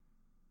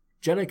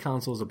Jedi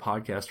Counsel is a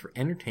podcast for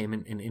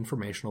entertainment and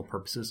informational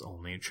purposes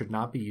only. It should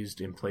not be used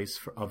in place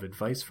of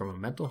advice from a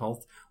mental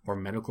health or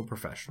medical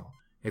professional.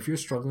 If you're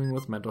struggling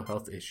with mental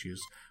health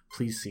issues,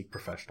 please seek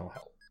professional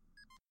help.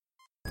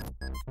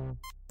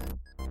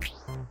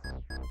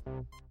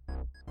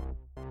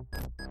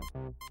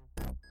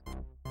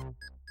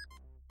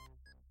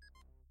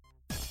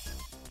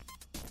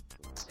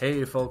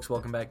 Hey folks,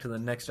 welcome back to the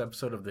next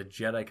episode of the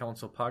Jedi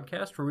Counsel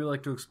podcast, where we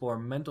like to explore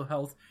mental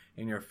health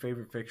and your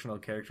favorite fictional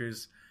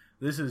characters.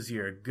 This is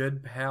your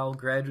good pal,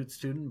 graduate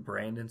student,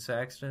 Brandon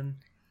Saxton.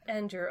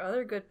 And your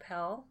other good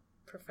pal,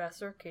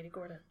 Professor Katie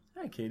Gordon.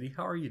 Hi Katie,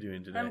 how are you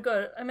doing today? I'm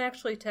good. I'm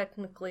actually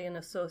technically an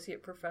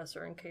associate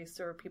professor, in case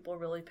there are people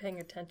really paying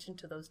attention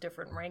to those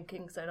different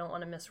rankings. I don't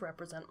want to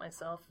misrepresent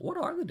myself.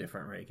 What are the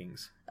different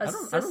rankings?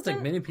 Assistant? I don't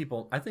think many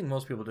people, I think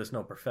most people just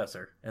know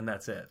professor, and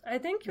that's it. I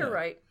think you're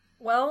right.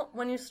 Well,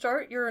 when you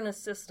start, you're an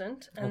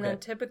assistant, and then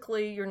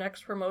typically your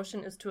next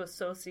promotion is to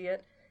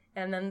associate,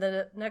 and then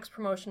the next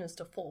promotion is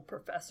to full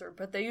professor,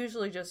 but they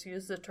usually just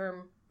use the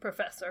term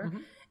professor. Mm-hmm.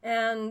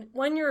 And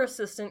when you're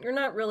assistant, you're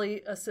not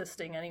really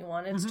assisting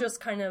anyone. It's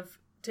just kind of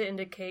to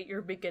indicate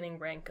your beginning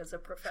rank as a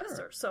professor.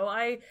 Sure. So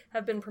I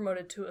have been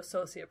promoted to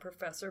associate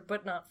professor,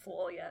 but not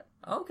full yet.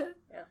 Okay.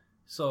 Yeah.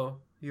 So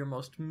you're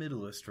most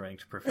middlest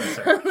ranked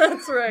professor.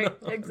 That's right.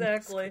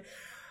 Exactly.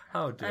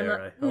 How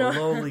dare I? A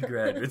lowly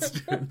graduate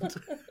student.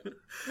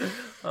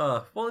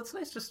 Well, it's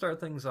nice to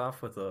start things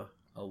off with a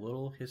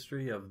little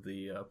history of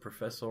the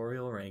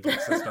professorial ranking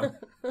system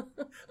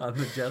on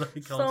the Jedi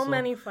Counsel. So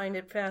many find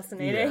it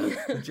fascinating.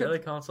 Yeah, the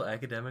Jedi Counsel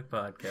Academic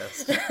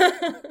Podcast.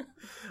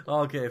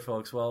 Okay,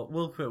 folks, well,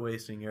 we'll quit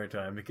wasting your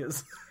time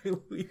because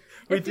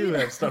we do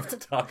have stuff to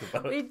talk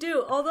about. We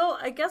do, although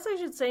I guess I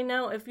should say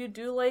now, if you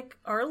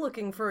are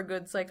looking for a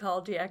good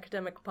psychology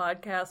academic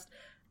podcast,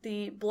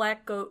 the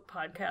Black Goat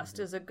podcast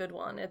is a good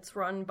one. It's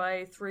run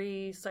by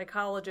 3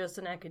 psychologists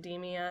in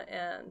academia,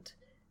 and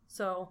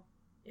so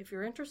if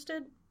you're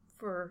interested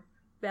for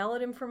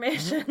valid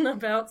information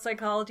about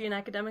psychology and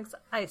academics,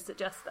 I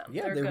suggest them.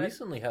 Yeah, they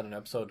recently had an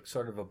episode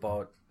sort of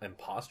about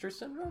imposter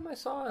syndrome, I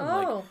saw, and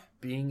like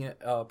being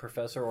a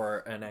professor or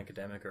an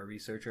academic or a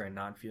researcher and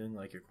not feeling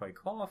like you're quite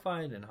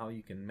qualified and how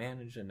you can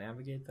manage and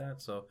navigate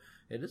that. So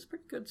it is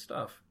pretty good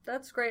stuff.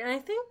 That's great. And I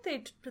think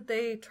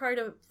they try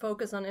to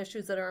focus on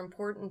issues that are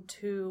important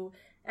to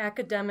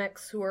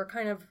academics who are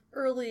kind of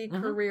early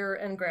career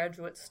and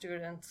graduate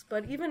students.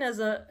 But even as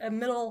a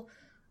middle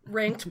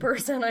ranked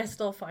person, I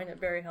still find it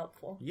very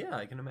helpful. Yeah,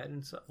 I can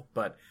imagine so.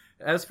 But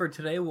as for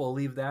today, we'll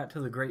leave that to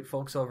the great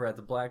folks over at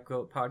the Black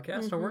Goat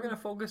podcast, and we're going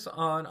to focus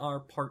on our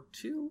part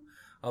 2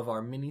 of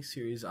our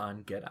mini-series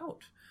on Get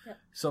Out. Yeah.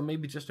 So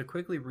maybe just to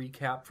quickly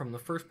recap from the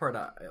first part,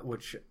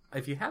 which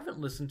if you haven't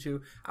listened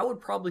to, I would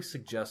probably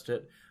suggest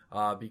it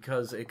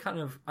because it kind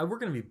of, we're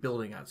going to be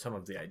building on some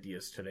of the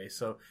ideas today.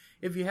 So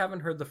if you haven't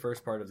heard the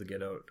first part of the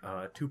Get Out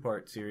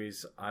 2-part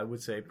series, I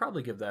would say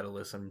probably give that a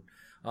listen.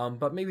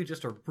 But maybe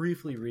just to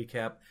briefly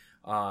recap,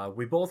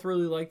 we both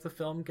really liked the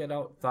film Get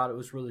Out, thought it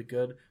was really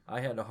good.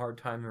 I had a hard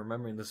time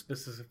remembering the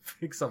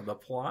specifics of the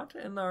plot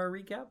in our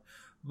recap.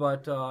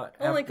 But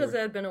only because it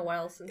had been a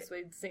while since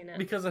we'd seen it.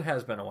 Because it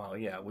has been a while,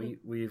 yeah.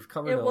 We've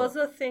covered it. Was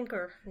a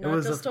thinker,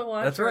 not just a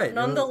watcher. That's right.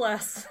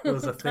 Nonetheless, it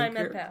was a time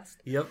thinker. had passed.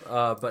 Yep,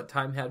 but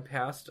time had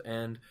passed,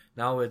 and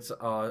now it's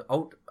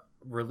out,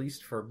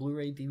 released for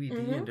Blu-ray,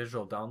 DVD, and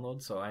digital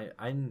download, so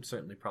I'm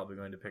certainly probably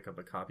going to pick up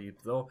a copy,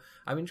 though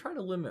I've been trying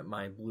to limit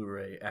my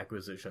Blu-ray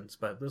acquisitions,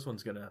 but this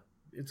one's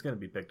it's gonna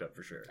be picked up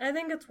for sure. I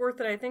think it's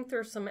worth it. I think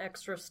there's some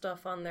extra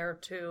stuff on there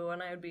too,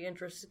 and I would be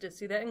interested to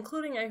see that,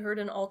 including I heard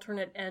an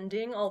alternate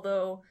ending,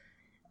 although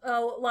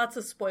lots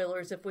of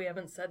spoilers if we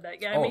haven't said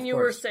that yet. I mean, you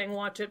were saying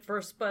watch it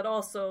first, but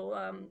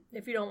also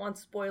if you don't want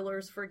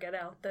spoilers for Get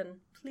Out,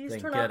 then please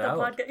turn off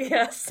the podcast.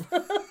 Yes.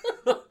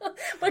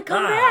 But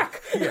come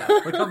back. Yeah,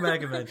 but come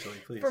back eventually,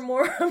 please. For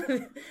more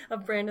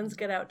of Brandon's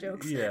Get Out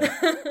jokes. Yeah,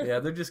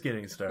 they're just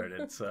getting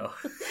started, so.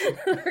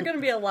 There are going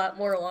to be a lot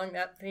more along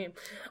that theme.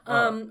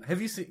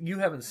 You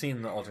haven't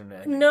seen the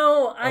alternate ending?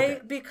 No,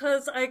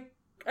 because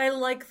I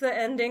like the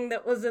ending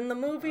that was in the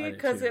movie,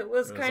 because it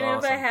was kind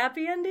of a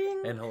happy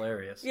ending. And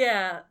hilarious.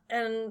 Yeah,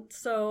 and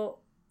so,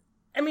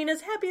 I mean,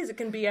 as happy as it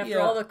can be after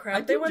all the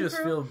crap they went through. I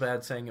just feel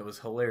bad saying it was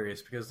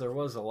hilarious, because there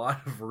was a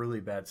lot of really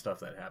bad stuff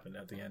that happened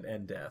at the end,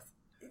 and death.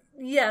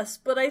 Yes,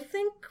 but I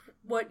think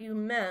what you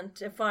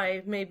meant, if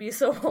I may be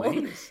so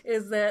bold,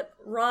 is that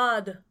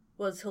Rod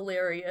was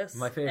hilarious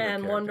and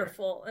character.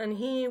 Wonderful, and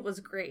he was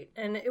great,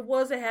 and it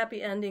was a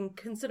happy ending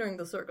considering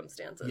the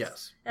circumstances.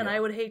 Yes, and I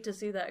would hate to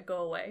see that go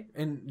away.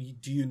 And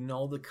do you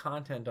know the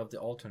content of the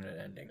alternate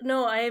ending?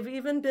 No, I have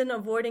even been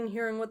avoiding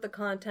hearing what the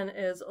content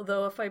is,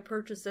 although if I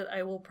purchase it,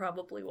 I will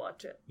probably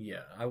watch it.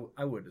 Yeah,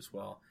 I would as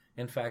well.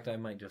 In fact, I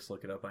might just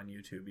look it up on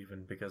YouTube,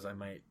 even because I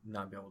might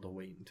not be able to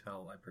wait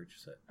until I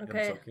purchase it.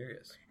 Okay. I'm so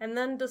curious. And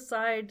then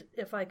decide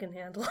if I can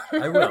handle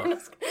it. I will.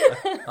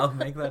 I'll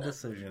make that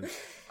decision.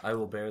 I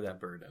will bear that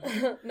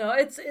burden. No,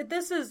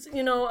 this is,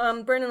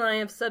 Brandon and I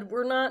have said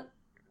we're not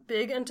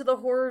big into the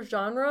horror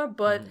genre,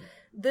 but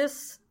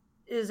this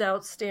is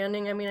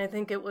outstanding. I mean, I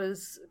think it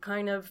was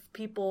kind of,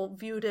 people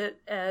viewed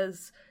it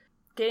as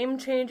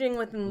game-changing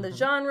within the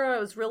genre. It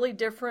was really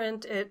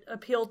different. It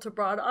appealed to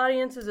broad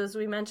audiences. As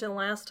we mentioned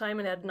last time,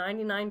 it had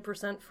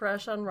 99%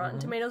 fresh on Rotten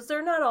Tomatoes.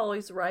 They're not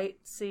always right.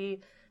 See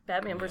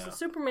Batman vs.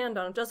 Superman,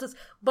 Dawn of Justice.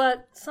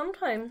 But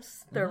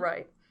sometimes they're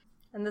right.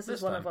 And this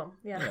is one of them.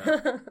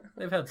 Yeah.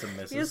 They've had some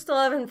misses. You still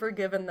haven't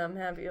forgiven them,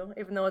 have you?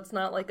 Even though it's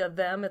not like a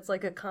them, it's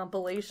like a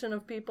compilation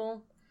of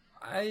people.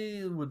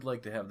 I would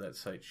like to have that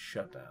site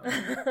shut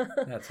down.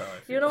 That's how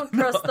I feel. You don't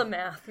trust the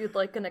math. You'd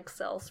like an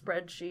Excel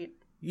spreadsheet.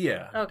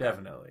 Yeah,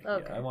 definitely.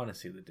 Okay. Yeah, I want to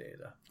see the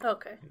data.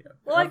 Okay. Yeah.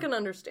 Well, I can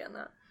understand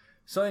that.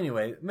 So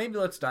anyway, maybe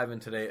let's dive in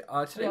today.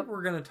 Today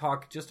we're going to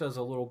talk, just as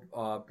a little,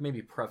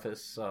 maybe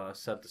preface,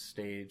 set the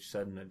stage,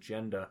 set an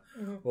agenda.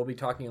 We'll be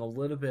talking a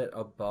little bit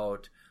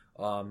about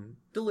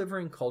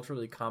delivering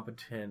culturally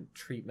competent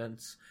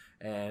treatments,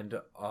 and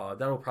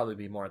that'll probably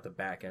be more at the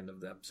back end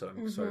of the episode,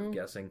 I'm sort of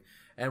guessing.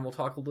 And we'll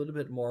talk a little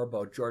bit more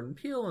about Jordan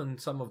Peele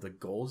and some of the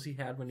goals he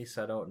had when he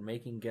set out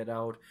making Get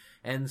Out,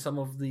 and some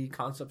of the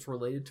concepts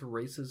related to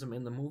racism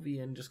in the movie,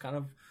 and just kind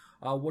of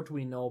what do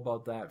we know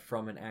about that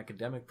from an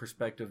academic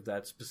perspective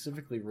that's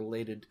specifically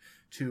related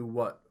to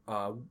what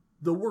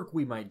the work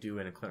we might do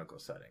in a clinical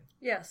setting.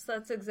 Yes,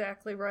 that's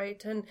exactly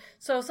right. And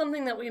so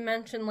something that we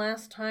mentioned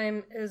last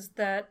time is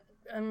that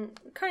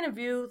kind of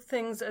view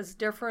things as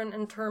different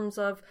in terms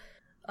of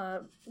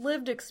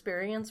lived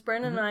experience.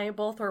 Brandon and I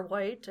both are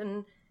white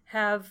and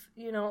have,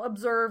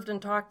 observed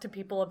and talked to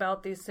people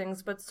about these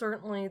things, but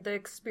certainly the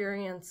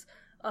experience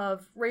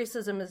of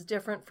racism is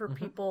different for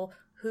people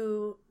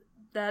who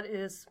that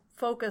is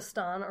focused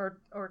on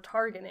or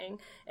targeting.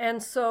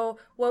 And so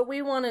what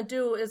we want to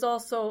do is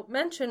also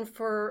mention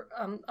for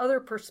other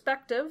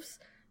perspectives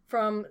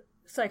from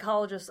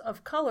psychologists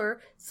of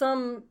color,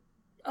 some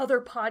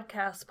other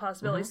podcast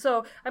possibilities.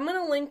 So I'm going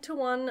to link to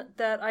one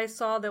that I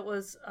saw that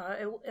was,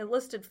 it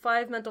listed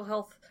 5 mental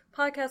health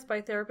podcasts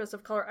by therapists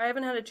of color. I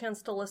haven't had a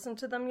chance to listen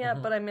to them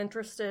yet, but I'm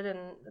interested, and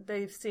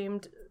they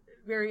seemed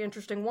very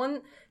interesting.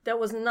 One that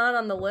was not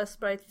on the list,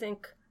 but I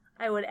think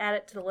I would add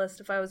it to the list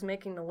if I was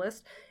making the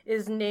list,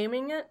 is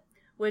Naming It,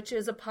 which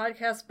is a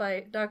podcast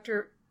by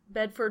Dr.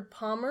 Bedford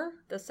Palmer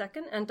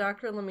II and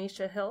Dr.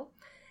 Lamisha Hill.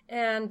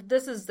 And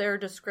this is their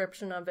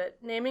description of it.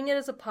 Naming It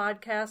is a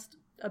podcast,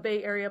 a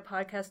Bay Area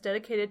podcast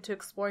dedicated to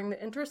exploring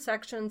the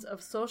intersections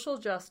of social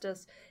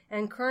justice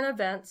and current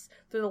events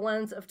through the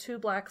lens of 2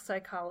 Black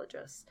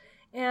psychologists.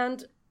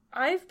 And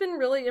I've been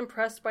really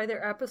impressed by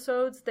their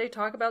episodes. They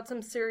talk about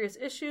some serious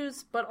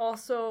issues, but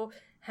also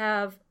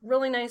have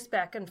really nice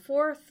back and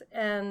forth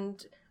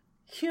and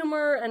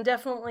humor, and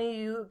definitely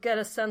you get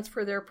a sense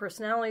for their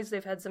personalities.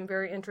 They've had some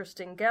very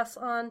interesting guests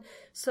on.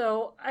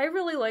 So I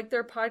really like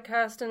their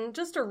podcast, and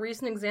just a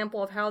recent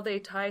example of how they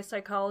tie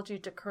psychology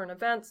to current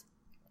events.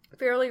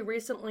 Fairly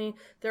recently,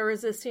 there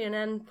was a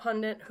CNN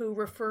pundit who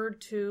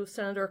referred to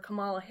Senator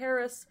Kamala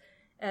Harris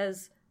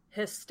as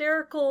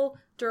hysterical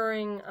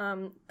during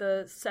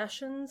the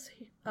sessions,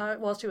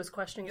 while she was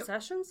questioning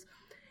Sessions.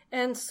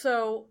 And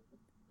so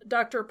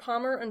Dr.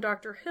 Palmer and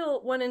Dr.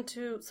 Hill went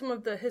into some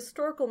of the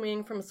historical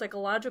meaning from a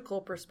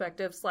psychological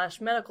perspective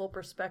 / medical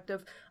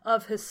perspective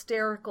of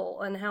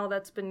hysterical and how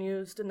that's been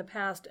used in the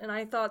past. And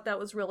I thought that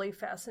was really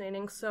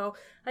fascinating. So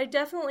I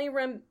definitely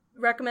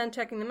recommend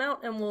checking them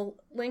out, and we'll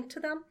link to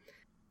them.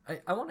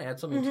 I want to add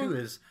something too.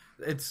 Is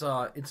it's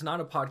not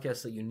a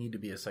podcast that you need to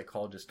be a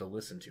psychologist to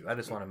listen to. I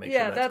just want to make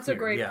sure that's clear. A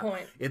great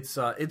point. It's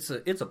a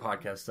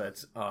podcast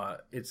that's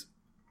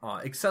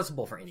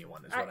accessible for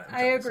anyone. Is what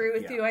I agree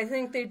with you. I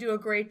think they do a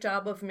great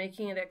job of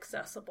making it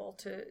accessible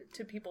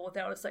to people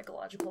without a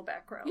psychological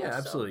background. Yeah,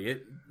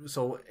 absolutely.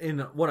 So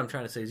what I'm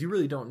trying to say is you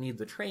really don't need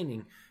the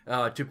training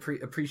to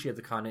appreciate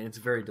the content. It's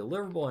very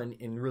deliverable,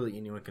 and really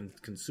anyone can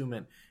consume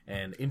it,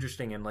 and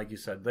interesting. And like you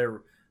said,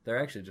 they're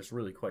actually just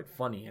really quite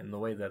funny in the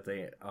way that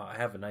they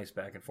have a nice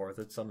back and forth.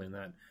 It's something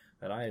that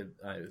I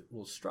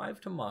will strive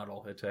to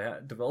model,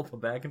 to develop a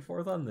back and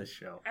forth on this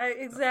show.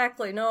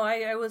 Exactly. No,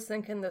 I was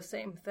thinking the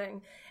same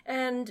thing.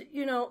 And,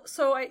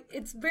 so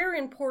it's very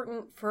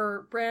important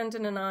for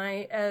Brandon and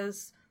I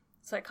as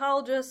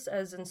psychologists,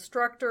 as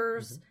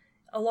instructors,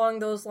 along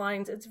those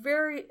lines. It's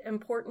very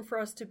important for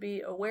us to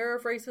be aware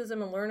of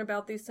racism and learn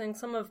about these things.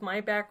 Some of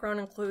my background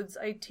includes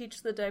I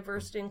teach the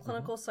diversity in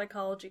clinical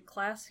psychology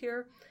class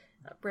here.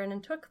 Brandon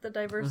took the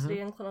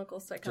diversity in clinical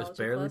psychology Just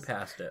barely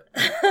class. passed it.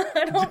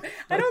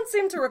 I don't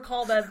seem to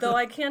recall that, though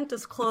I can't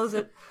disclose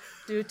it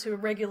due to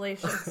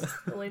regulations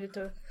related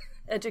to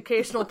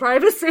educational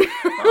privacy.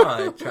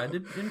 I tried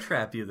to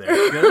entrap you there.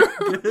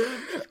 Good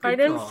I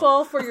didn't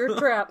fall for your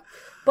trap.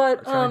 But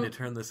I'm trying to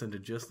turn this into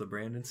just the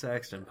Brandon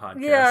Saxton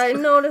podcast. Yeah, I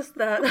noticed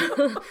that.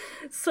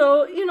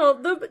 So,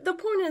 the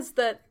point is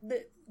that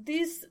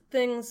these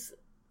things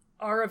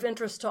are of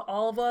interest to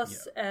all of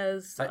us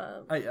as...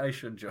 I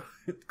should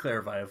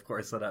clarify, of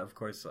course, that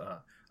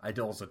I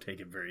also take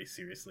it very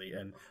seriously,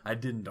 and I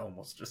didn't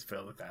almost just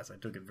fail the class. I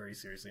took it very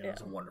seriously, and it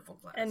was a wonderful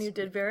class. And you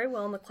did very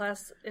well in the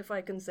class, if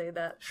I can say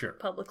that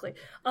publicly.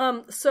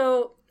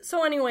 So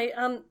anyway,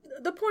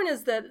 the point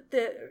is that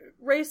the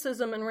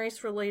racism and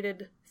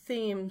race-related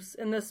themes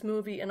in this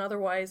movie and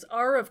otherwise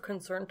are of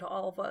concern to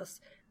all of us.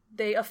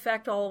 They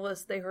affect all of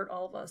us. They hurt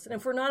all of us. And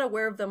if we're not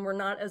aware of them, we're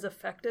not as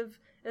effective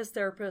as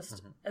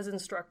therapists, as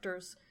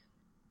instructors,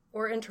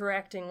 or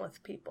interacting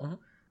with people.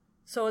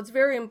 So it's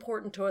very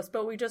important to us,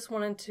 but we just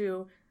wanted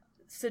to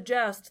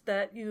suggest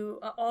that you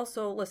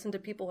also listen to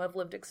people who have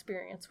lived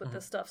experience with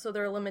this stuff. So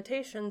there are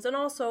limitations. And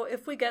also,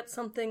 if we get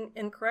something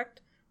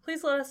incorrect,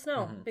 please let us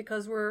know,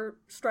 because we're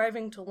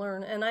striving to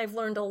learn. And I've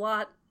learned a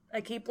lot. I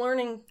keep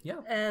learning,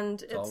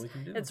 and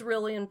it's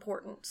really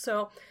important.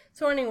 So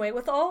anyway,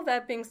 with all of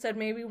that being said,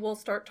 maybe we'll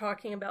start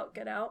talking about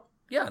Get Out.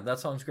 Yeah, that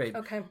sounds great.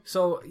 Okay.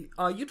 So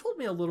you told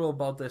me a little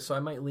about this, so I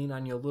might lean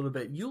on you a little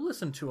bit. You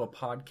listened to a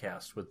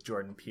podcast with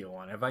Jordan Peele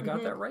on. Have I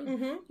got that right?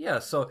 Yeah,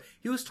 so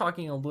he was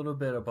talking a little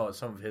bit about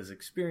some of his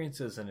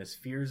experiences and his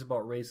fears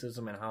about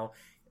racism and how,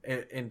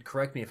 and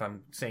correct me if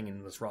I'm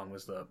saying this wrong,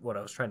 what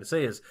I was trying to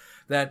say is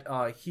that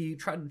he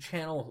tried to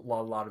channel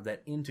a lot of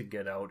that into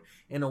Get Out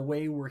in a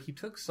way where he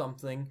took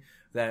something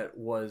that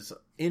was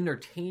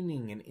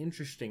entertaining and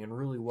interesting and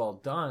really well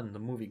done, the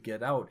movie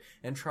Get Out,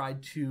 and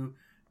tried to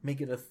make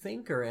it a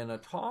thinker and a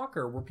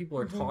talker where people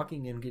are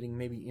talking and getting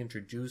maybe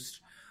introduced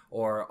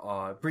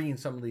or bringing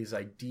some of these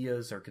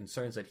ideas or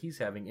concerns that he's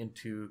having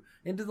into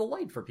the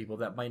light for people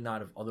that might not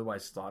have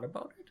otherwise thought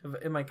about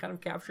it. Am I kind of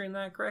capturing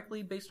that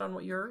correctly based on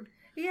what you heard?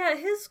 Yeah,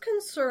 his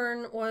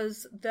concern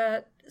was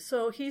that,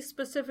 so he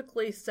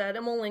specifically said,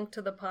 and we'll link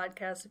to the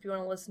podcast if you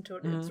want to listen to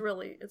it. It's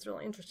really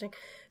interesting.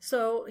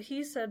 So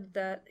he said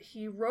that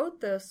he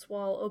wrote this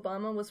while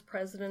Obama was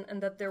president,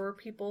 and that there were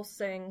people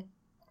saying.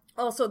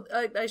 Also,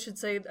 I should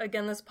say,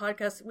 again, this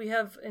podcast, we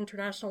have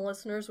international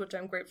listeners, which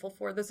I'm grateful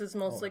for. This is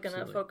mostly going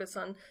to focus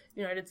on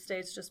United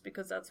States just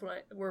because that's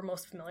what we're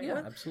most familiar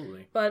with. Yeah,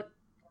 absolutely. But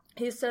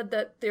he said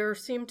that there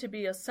seemed to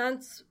be a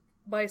sense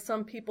by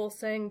some people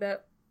saying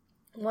that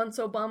once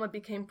Obama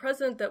became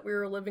president, that we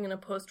were living in a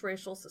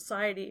post-racial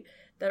society,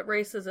 that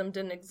racism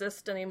didn't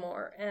exist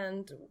anymore,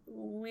 and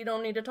we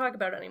don't need to talk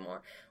about it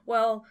anymore.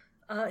 Well,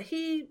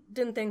 he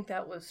didn't think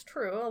that was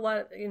true. A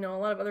lot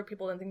of other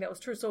people didn't think that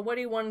was true. So what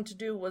he wanted to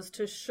do was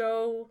to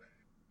show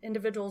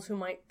individuals who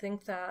might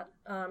think that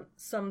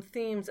some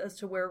themes as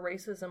to where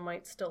racism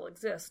might still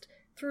exist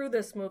through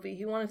this movie.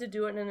 He wanted to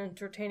do it in an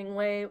entertaining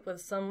way with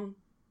some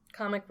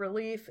comic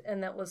relief,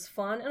 and that was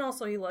fun. And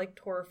also he liked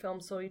horror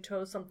films, so he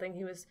chose something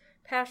he was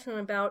passionate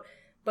about.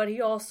 But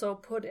he also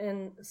put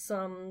in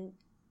some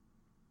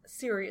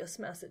serious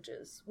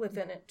messages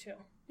within it too.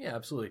 Yeah,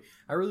 absolutely.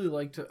 I really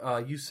liked,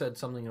 you said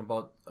something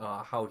about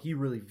how he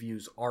really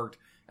views art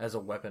as a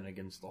weapon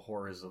against the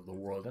horrors of the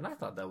world, and I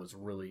thought that was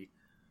really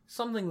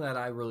something that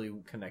I really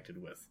connected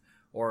with,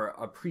 or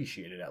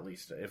appreciated at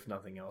least, if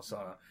nothing else,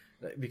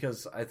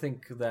 because I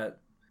think that,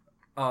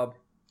 I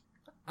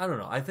don't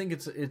know, I think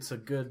it's a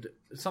good,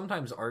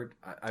 sometimes art,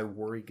 I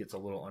worry, gets a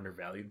little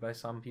undervalued by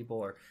some people,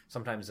 or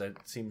sometimes it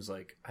seems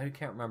like, I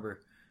can't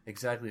remember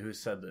exactly who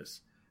said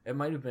this. It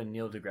might have been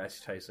Neil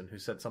deGrasse Tyson who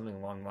said something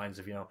along the lines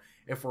of,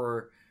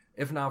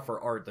 if not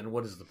for art, then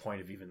what is the point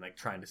of even like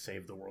trying to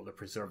save the world or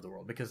preserve the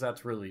world? Because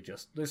that's really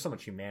just, there's so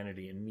much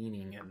humanity and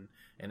meaning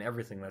and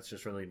everything that's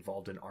just really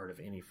involved in art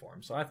of any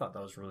form. So I thought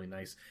that was really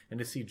nice. And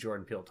to see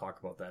Jordan Peele talk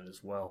about that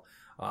as well,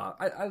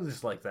 I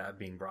just like that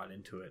being brought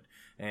into it.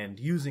 And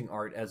using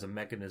art as a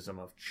mechanism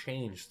of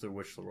change through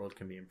which the world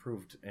can be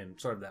improved in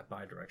sort of that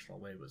bi-directional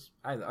way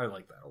I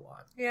like that a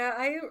lot. Yeah,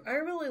 I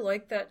really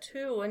like that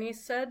too. And he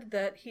said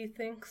that he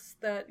thinks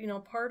that,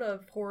 part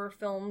of horror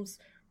films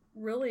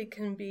really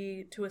can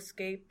be to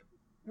escape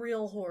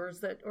real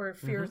horrors or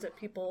fears that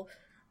people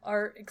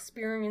are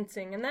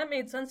experiencing. And that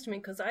made sense to me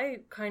because I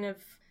kind of,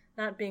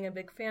 not being a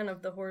big fan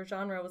of the horror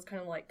genre, was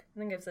kind of like, I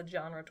think I've said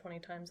genre 20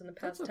 times in the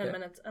past 10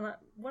 minutes. And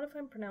what if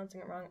I'm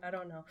pronouncing it wrong? I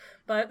don't know.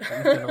 But you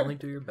can only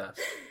do your best.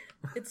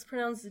 It's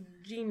pronounced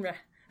genre.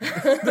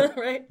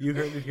 Right? You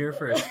heard it here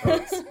first,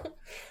 folks.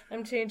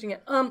 I'm changing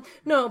it.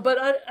 No, but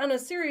on a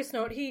serious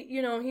note,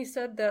 he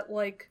said that,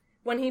 like,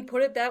 when he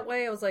put it that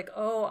way, I was like,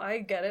 oh, I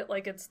get it.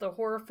 Like, it's the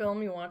horror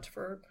film you watch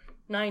for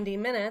 90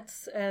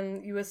 minutes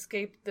and you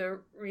escape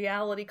the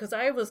reality. Because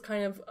I was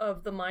kind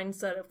of the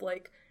mindset of,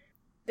 like,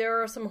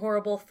 there are some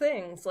horrible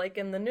things, like,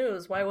 in the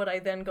news. Why would I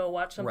then go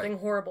watch something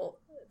horrible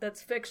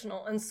that's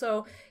fictional? And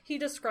so he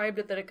described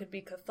it that it could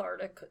be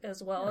cathartic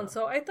as well. Yeah. And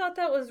so I thought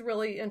that was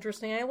really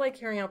interesting. I like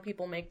hearing how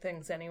people make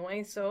things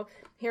anyway. So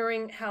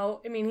hearing how,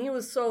 he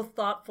was so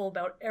thoughtful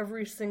about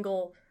every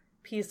single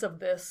piece of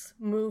this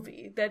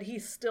movie that he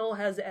still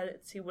has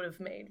edits he would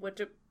have made,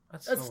 which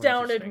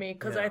astounded me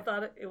because I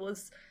thought it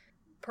was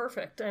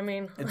perfect.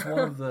 It's one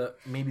of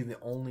maybe the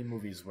only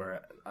movies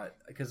where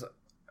because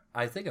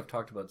I think I've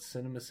talked about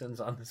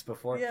CinemaSins on this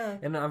before. Yeah.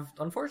 And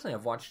unfortunately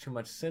I've watched too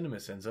much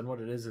CinemaSins, and what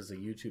it is a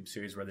YouTube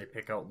series where they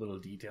pick out little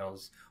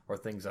details or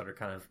things that are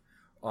kind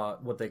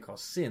of what they call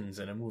sins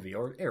in a movie,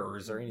 or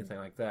errors or anything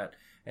like that.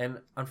 And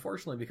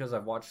unfortunately, because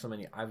I've watched so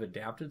many, I've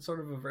adapted sort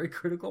of a very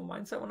critical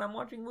mindset when I'm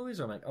watching movies.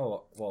 I'm like,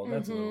 oh, well,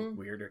 that's a little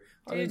weirder.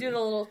 Do you do the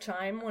little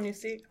chime when you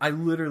see? I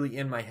literally,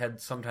 in my head,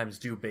 sometimes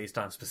do based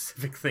on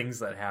specific things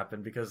that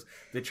happen, because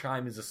the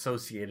chime is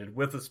associated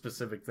with a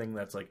specific thing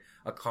that's like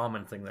a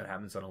common thing that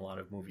happens in a lot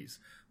of movies,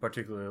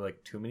 particularly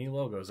like too many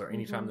logos or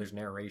anytime there's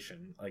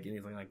narration, like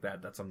anything like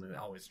that. That's something that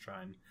I always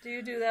chime. Do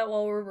you do that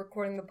while we're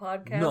recording the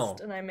podcast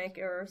and I make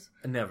errors?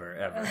 Never,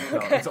 ever.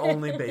 No, it's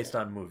only based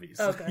on movies.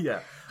 Okay. Yeah.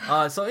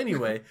 So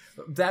anyway,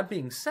 that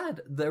being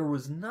said, there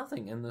was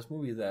nothing in this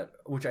movie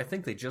which I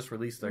think they just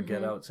released their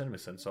Get Out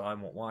CinemaSin, so I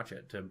won't watch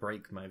it to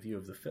break my view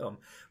of the film.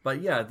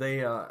 But yeah,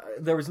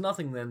 there was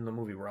nothing in the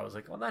movie where I was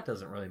like, well, that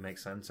doesn't really make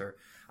sense, or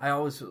I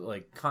always,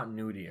 like,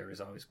 continuity errors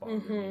always bother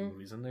me in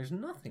movies, and there's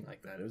nothing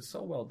like that. It was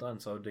so well done,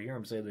 so to hear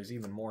him say there's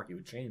even more he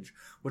would change,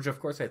 which of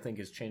course I think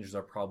his changes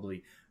are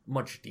probably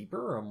much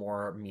deeper or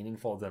more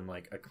meaningful than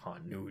like a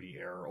continuity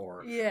error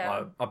or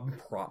a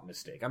prop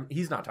mistake.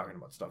 He's not talking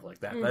about stuff like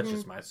that. That's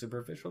just my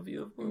superficial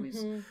view of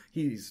movies.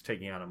 He's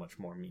taking on a much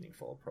more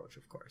meaningful approach,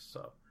 of course.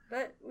 So,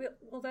 but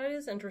that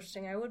is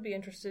interesting. I would be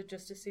interested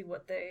just to see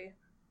what they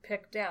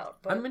picked out.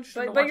 But I'm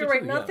interested. But you're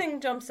right. Nothing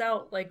jumps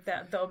out like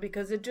that though,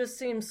 because it just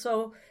seems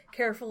so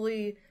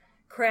carefully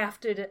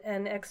crafted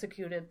and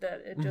executed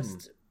that it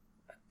just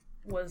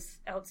was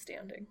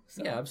outstanding.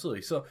 So. Yeah,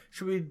 absolutely. So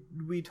should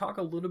we talk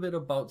a little bit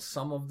about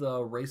some of the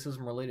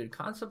racism related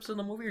concepts in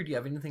the movie, or do you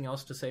have anything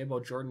else to say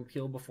about Jordan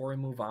Peele before we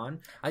move on?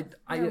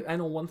 I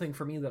know one thing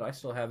for me that I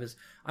still have is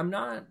I'm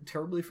not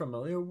terribly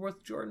familiar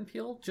with Jordan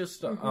Peele.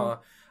 Just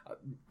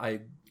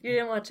you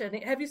didn't watch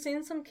any. Have you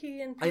seen some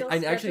Key and Peele I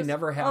actually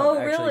never have. Oh,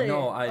 actually. really?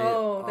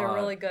 No, they're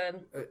really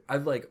good.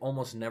 I've like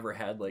almost never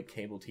had like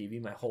cable TV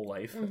my whole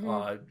life.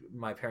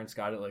 My parents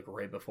got it like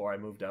right before I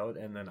moved out,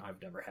 and then I've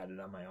never had it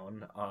on my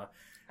own.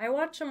 I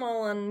watch them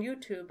all on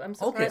YouTube. I'm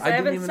surprised I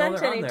haven't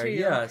sent any to you.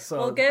 Yeah, so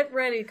well, get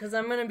ready because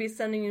I'm going to be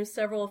sending you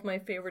several of my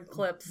favorite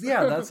clips.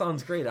 Yeah, that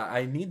sounds great.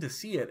 I need to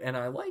see it, and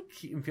I like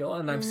Key and Peele,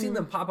 and I've seen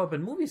them pop up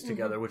in movies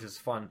together, which is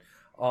fun.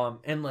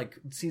 And like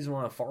season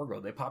 1 of Fargo,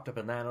 they popped up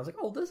in that, and I was like,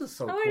 "Oh, this is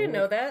so cool!" I didn't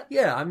know that.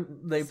 Yeah, I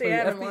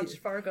haven't watched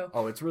Fargo.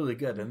 Oh, it's really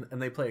good,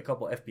 and they play a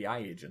couple FBI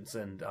agents,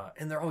 and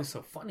they're always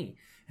so funny.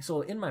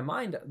 So in my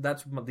mind,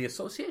 that's the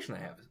association I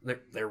have.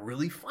 They're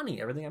really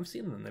funny. Everything I've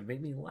seen them, they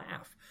make me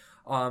laugh.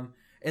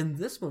 And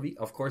this movie,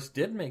 of course,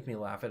 did make me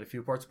laugh at a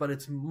few parts, but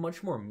it's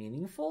much more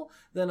meaningful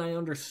than I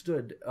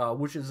understood.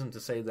 Which isn't to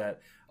say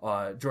that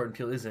Jordan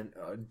Peele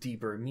isn't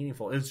deeper and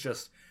meaningful. It's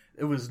just.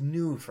 It was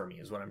new for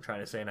me is what I'm trying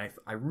to say, and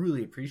I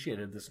really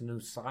appreciated this new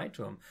side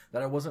to him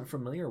that I wasn't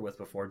familiar with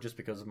before just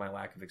because of my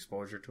lack of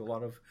exposure to a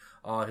lot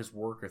of his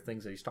work or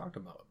things that he's talked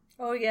about.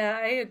 Oh, yeah,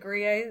 I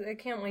agree. I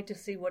can't wait to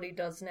see what he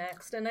does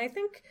next, and I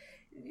think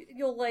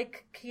you'll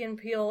like Key and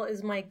Peele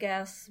is my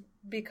guess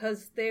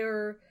because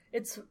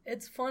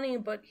it's funny,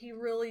 but he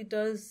really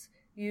does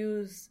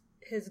use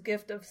his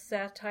gift of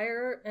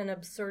satire and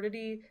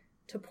absurdity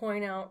to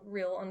point out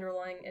real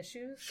underlying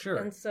issues. Sure.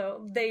 And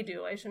so they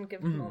do. I shouldn't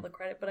give him all the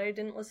credit, but I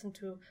didn't listen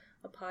to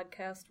a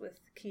podcast with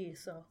Key,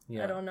 so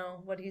I don't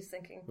know what he's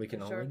thinking. We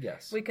can only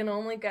guess. We can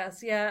only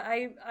guess. Yeah,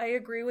 I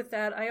agree with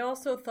that. I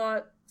also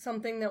thought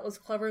something that was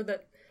clever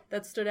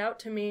that stood out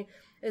to me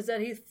is that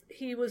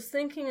he was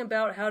thinking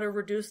about how to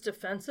reduce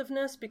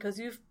defensiveness,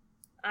 because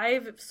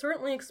I've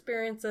certainly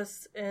experienced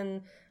this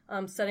in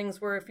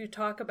settings where if you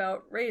talk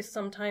about race,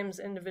 sometimes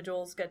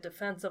individuals get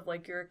defensive,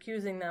 like you're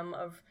accusing them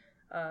of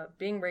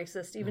being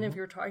racist, even if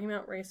you're talking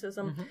about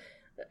racism.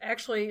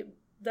 Actually,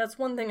 that's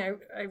one thing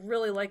I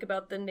really like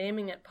about the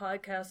Naming It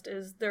podcast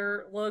is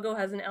their logo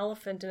has an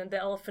elephant in it, the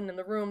elephant in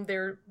the room.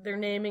 They're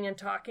naming and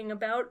talking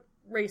about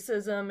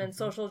racism and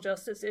social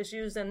justice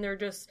issues, and they're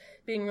just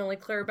being really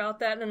clear about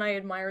that, and I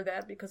admire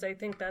that because I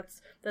think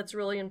that's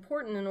really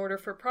important in order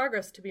for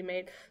progress to be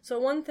made. So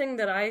one thing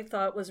that I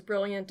thought was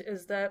brilliant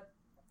is that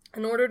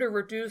in order to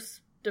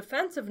reduce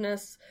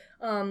defensiveness,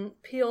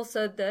 Peele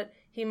said that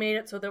he made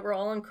it so that we're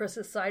all on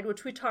Chris's side,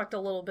 which we talked a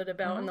little bit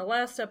about in the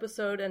last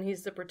episode, and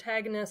he's the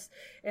protagonist,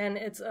 and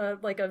it's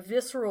like a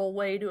visceral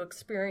way to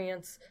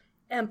experience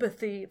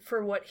empathy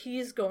for what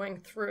he's going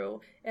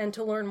through and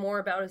to learn more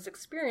about his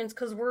experience,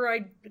 because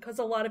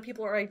a lot of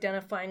people are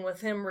identifying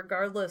with him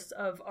regardless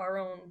of our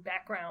own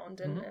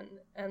background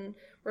and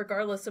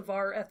regardless of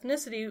our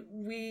ethnicity,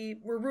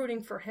 we're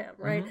rooting for him,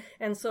 right?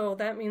 And so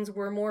that means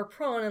we're more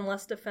prone and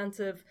less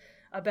defensive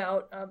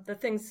about the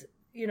things,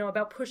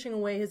 about pushing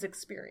away his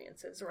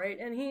experiences, right?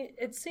 And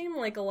it seemed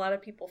like a lot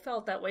of people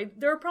felt that way.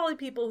 There are probably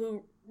people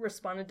who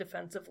responded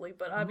defensively,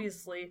 but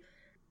obviously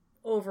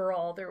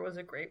overall there was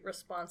a great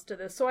response to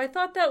this. So I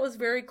thought that was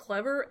very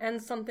clever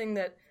and something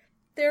that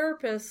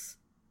therapists,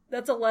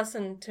 that's a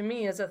lesson to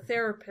me as a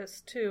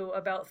therapist too,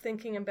 about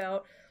thinking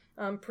about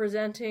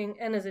presenting,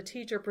 and as a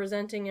teacher,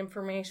 presenting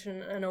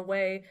information in a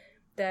way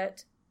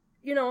that,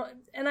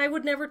 and I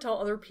would never tell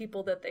other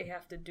people that they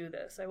have to do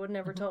this. I would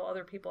never tell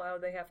other people how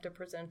they have to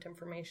present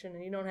information,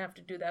 and you don't have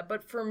to do that.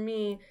 But for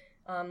me,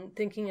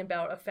 thinking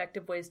about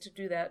effective ways to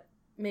do that,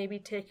 maybe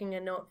taking a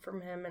note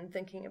from him and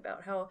thinking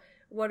about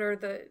what are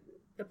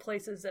the the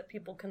places that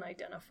people can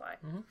identify.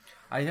 Mm-hmm.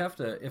 I have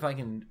to, if I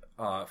can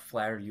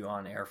flatter you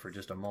on air for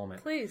just a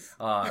moment. Please.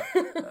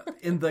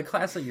 In the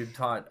class that you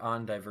taught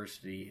on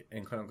diversity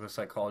in clinical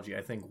psychology,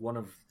 I think one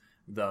of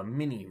the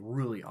many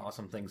really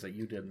awesome things that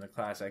you did in the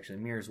class actually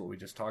mirrors what we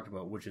just talked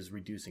about, which is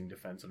reducing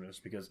defensiveness.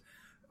 Because,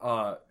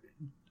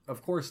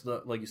 of course,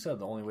 like you said,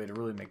 the only way to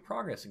really make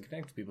progress and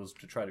connect to people is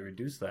to try to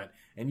reduce that.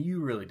 And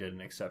you really did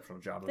an exceptional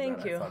job of that,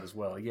 I thought, as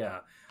well. Yeah.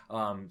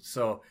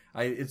 So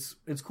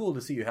it's cool to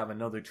see you have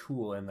another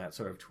tool in that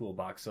sort of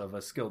toolbox of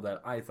a skill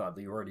that I thought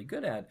that you were already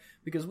good at,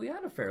 because we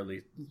had a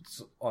fairly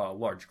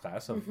large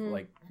class of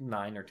like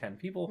 9 or 10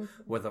 people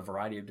with a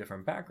variety of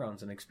different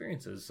backgrounds and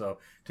experiences. So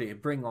to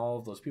bring all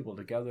of those people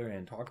together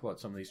and talk about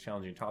some of these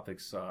challenging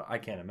topics, I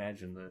can't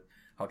imagine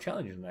how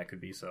challenging that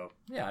could be. So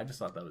yeah, I just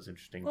thought that was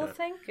interesting. Well,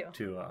 thank you.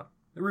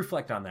 To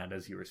reflect on that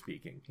as you were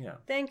speaking. Yeah.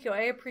 Thank you.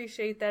 I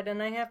appreciate that. And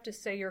I have to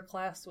say your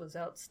class was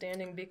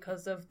outstanding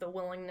because of the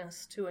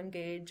willingness to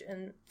engage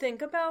and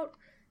think about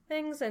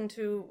things and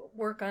to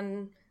work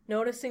on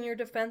noticing your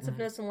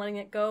defensiveness and letting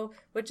it go,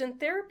 which in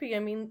therapy, I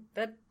mean,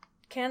 that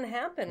can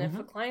happen. If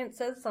a client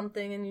says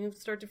something and you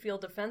start to feel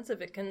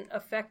defensive, it can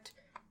affect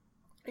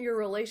your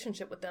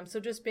relationship with them.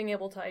 So just being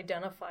able to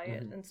identify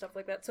it and stuff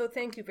like that. So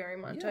thank you very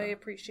much. Yeah, I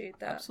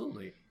appreciate that.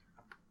 Absolutely.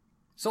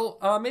 So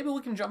maybe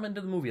we can jump into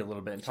the movie a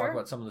little bit and talk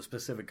about some of the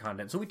specific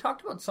content. So we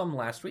talked about some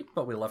last week,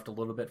 but we left a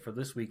little bit for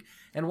this week.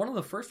 And one of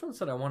the first ones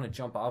that I want to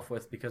jump off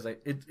with, because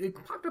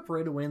it popped up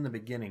right away in the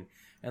beginning,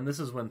 and this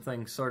is when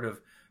things sort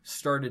of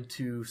started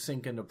to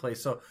sink into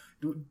place. So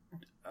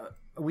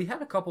we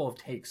had a couple of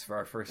takes for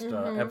our first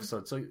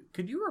episode. So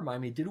could you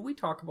remind me, did we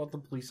talk about the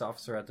police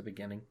officer at the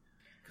beginning?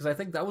 Because I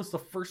think that was the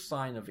first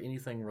sign of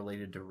anything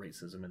related to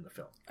racism in the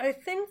film. I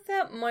think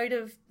that might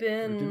have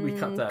been did we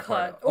cut that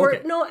part out? Or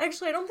no,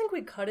 actually, I don't think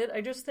we cut it.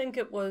 I just think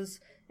it was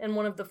in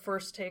one of the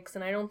first takes,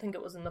 and I don't think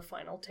it was in the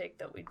final take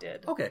that we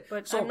did. Okay,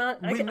 but so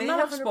we may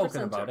have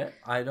spoken about it.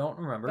 I don't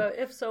remember. But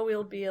if so,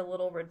 we'll be a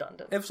little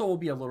redundant.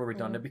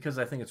 Because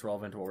I think it's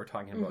relevant to what we're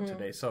talking about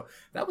today. So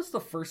that was the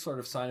first sort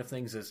of sign of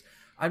things. Is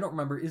I don't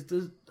remember.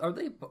 Are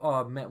they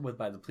met with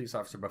by the police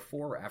officer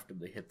before or after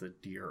they hit the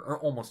deer, or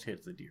almost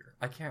hit the deer?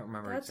 I can't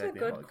remember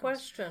exactly. That's a good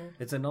question.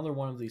 It's another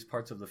one of these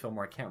parts of the film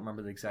where I can't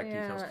remember the exact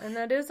details. Yeah, and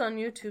that is on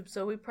YouTube,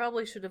 so we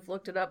probably should have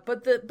looked it up.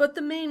 But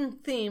the main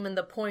theme and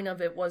the point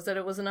of it was that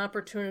it was an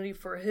opportunity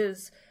for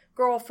his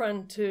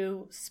girlfriend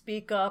to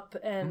speak up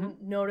and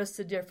notice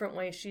the different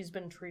way she's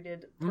been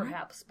treated,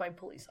 perhaps, by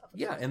police officers.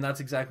 Yeah, and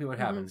that's exactly what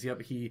happens.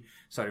 Yep, he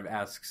sort of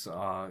asks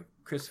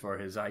Chris for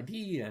his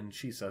ID, and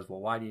she says, well,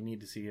 why do you need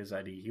to see his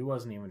ID? He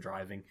wasn't even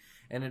driving.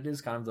 And it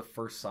is kind of the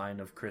first sign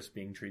of Chris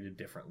being treated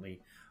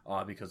differently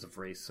because of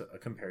race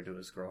compared to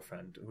his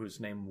girlfriend, whose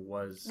name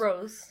was...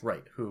 Rose.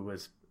 Right, who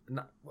was,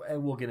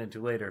 we'll get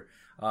into later,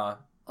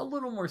 a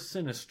little more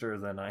sinister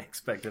than I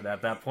expected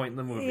at that point in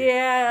the movie.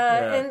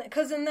 Yeah. And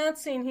because in that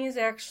scene, he's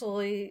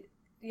actually,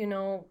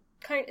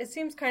 it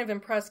seems kind of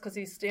impressed because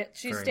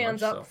she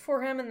stands up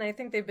for him, and I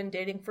think they've been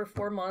dating for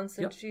 4 months,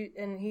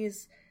 and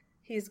he's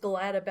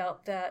glad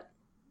about that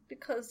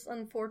because,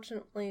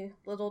 unfortunately,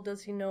 little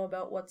does he know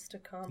about what's to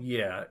come.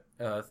 Yeah,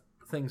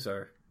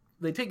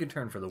 they take a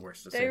turn for the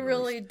worse. They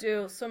really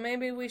do. So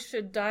maybe we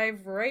should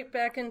dive right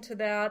back into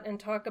that and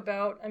talk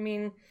about,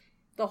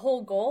 the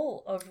whole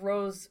goal of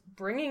Rose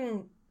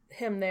bringing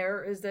him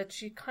there is that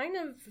she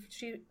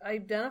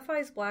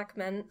identifies black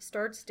men,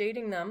 starts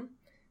dating them,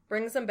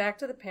 brings them back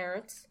to the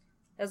parents.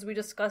 As we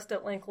discussed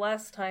at length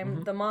last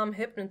time, the mom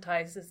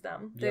hypnotizes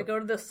them. They go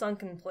to the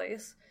sunken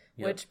place,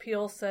 which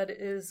Peele said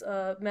is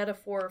a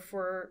metaphor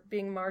for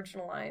being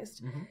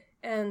marginalized.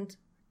 And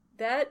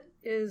that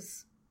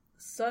is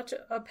such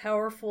a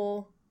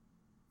powerful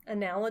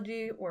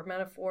analogy or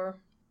metaphor,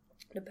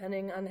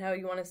 depending on how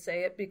you want to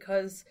say it,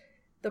 because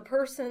the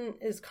person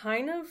is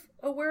kind of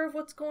aware of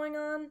what's going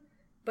on,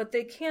 but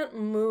they can't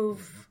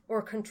move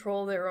or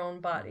control their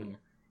own body.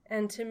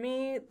 And to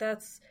me,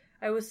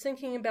 I was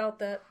thinking about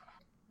that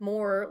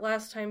more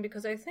last time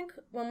because I think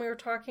when we were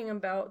talking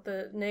about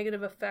the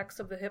negative effects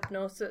of the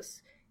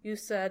hypnosis, you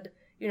said,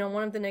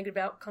 one of the negative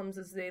outcomes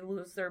is they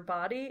lose their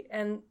body.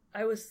 And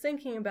I was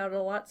thinking about it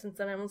a lot since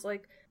then. I was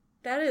like,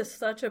 that is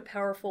such a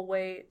powerful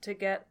way to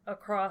get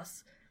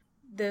across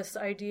this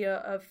idea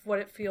of what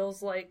it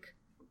feels like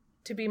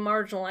to be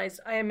marginalized,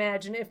 I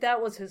imagine, if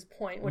that was his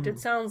point, which it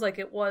sounds like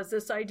it was,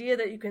 this idea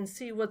that you can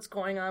see what's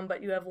going on,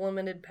 but you have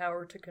limited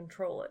power to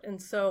control it.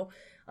 And so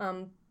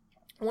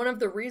one of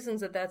the reasons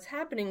that that's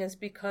happening is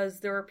because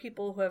there are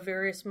people who have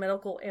various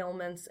medical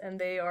ailments, and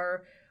they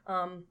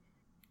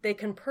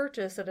can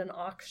purchase at an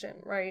auction,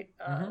 right?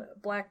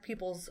 Black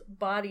people's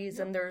bodies,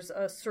 and there's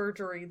a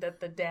surgery that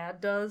the dad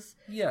does.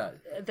 Yeah.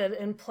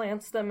 That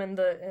implants them in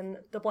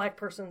the black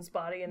person's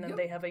body, and then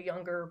they have a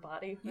younger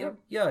body. Yep.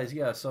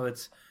 Yeah. So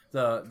it's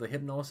the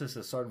hypnosis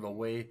is sort of a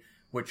way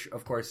which,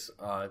 of course,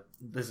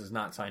 this is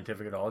not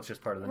scientific at all. It's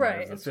just part of the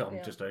narrative of the film,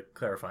 just to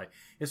clarify.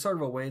 It's sort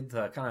of a way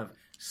to kind of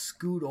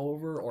scoot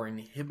over or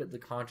inhibit the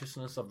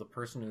consciousness of the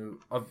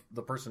person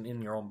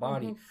in your own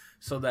body,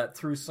 so that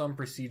through some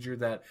procedure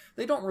that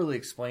they don't really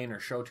explain or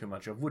show too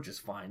much of, which is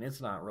fine.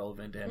 It's not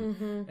relevant,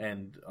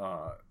 and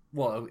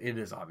well, it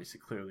is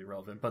obviously clearly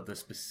relevant, but the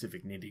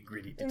specific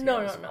nitty-gritty details.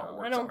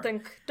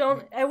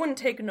 No. I wouldn't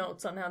take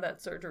notes on how that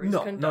surgery is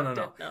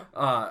conducted.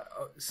 No.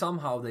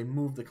 Somehow they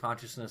move the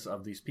consciousness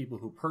of these people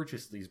who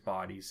purchased these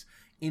bodies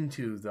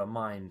into the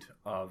mind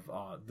of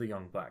the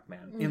young black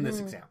man in this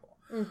example.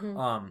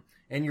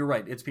 And you're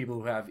right, it's people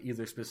who have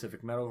either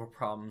specific medical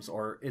problems,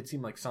 or it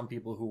seemed like some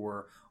people who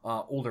were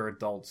older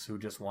adults who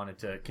just wanted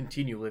to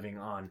continue living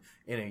on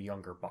in a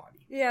younger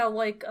body. Yeah,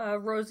 like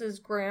Rose's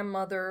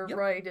grandmother,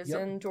 right, is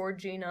in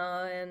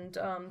Georgina, and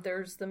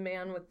there's the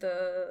man with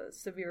the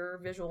severe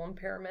visual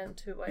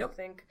impairment who I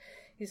think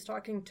he's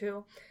talking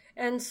to.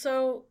 And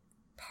so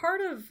part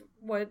of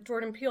what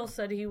Jordan Peele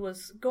said he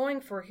was going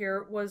for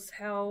here was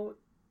how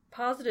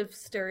positive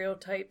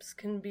stereotypes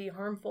can be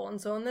harmful.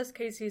 And so in this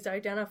case, he's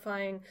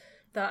identifying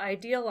the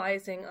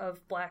idealizing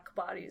of black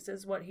bodies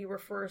is what he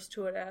refers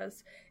to it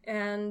as.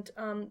 And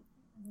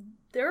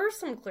there are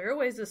some clear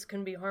ways this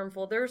can be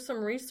harmful. There's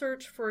some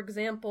research, for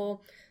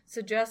example,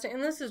 suggesting,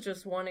 and this is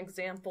just one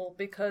example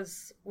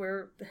because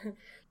our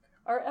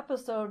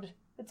episode,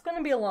 it's going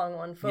to be a long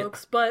one,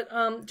 folks, but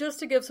just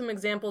to give some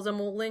examples, and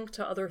we'll link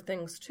to other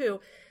things too.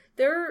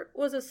 There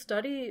was a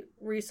study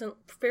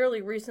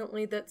fairly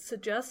recently that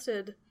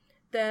suggested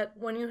that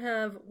when you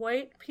have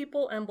white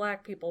people and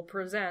black people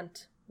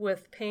present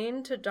with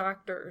pain to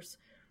doctors,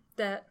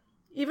 that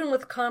even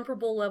with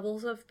comparable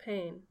levels of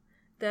pain,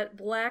 that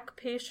black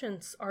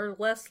patients are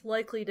less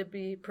likely to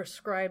be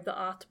prescribed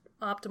the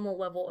optimal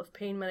level of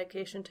pain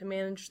medication to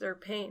manage their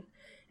pain.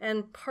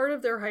 And part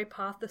of their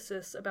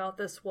hypothesis about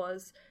this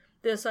was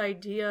this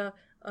idea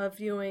of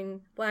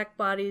viewing black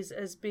bodies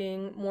as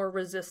being more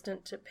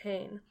resistant to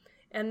pain.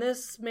 And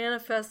this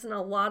manifests in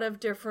a lot of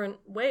different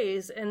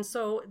ways. And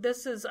so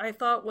this is, I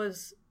thought,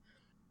 was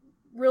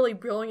really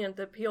brilliant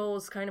that Peele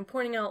was kind of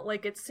pointing out,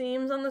 like, it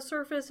seems on the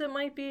surface it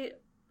might be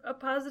a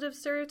positive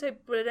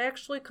stereotype, but it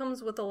actually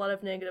comes with a lot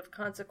of negative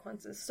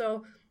consequences.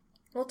 So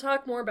we'll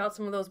talk more about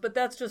some of those, but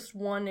that's just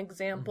one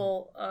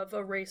example of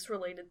a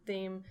race-related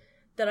theme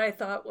that I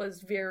thought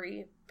was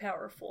very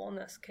powerful in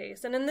this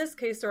case. And in this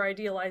case, they're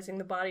idealizing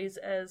the bodies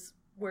as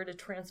where to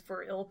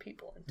transfer ill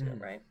people into,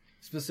 right?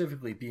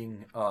 Specifically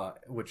being,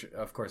 which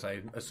of course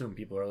I assume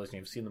people who are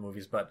listening have seen the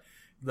movies, but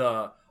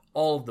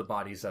all of the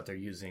bodies that they're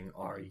using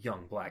are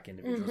young black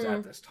individuals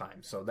at this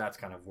time. So that's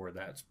kind of where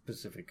that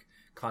specific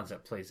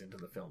concept plays into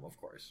the film, of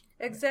course.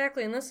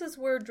 Exactly, and this is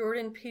where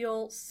Jordan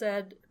Peele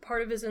said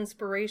part of his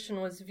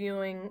inspiration was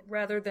viewing,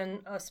 rather than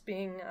us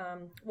being,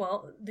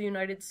 the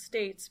United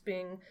States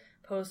being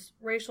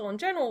post-racial in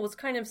general, was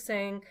kind of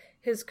saying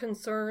his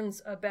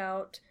concerns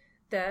about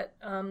that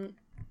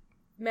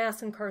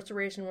mass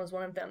incarceration was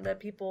one of them, that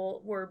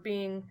people were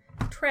being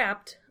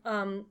trapped,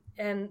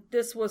 and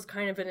this was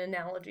kind of an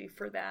analogy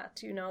for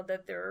that,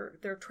 that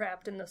they're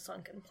trapped in the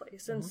sunken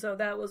place. And so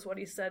that was what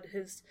he said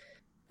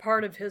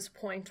part of his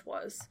point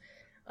was.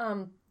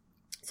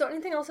 So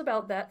anything else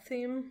about that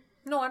theme?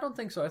 No, I don't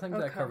think so. I think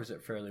that covers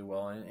it fairly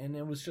well, and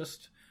it was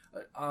just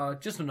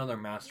another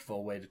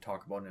masterful way to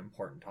talk about an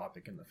important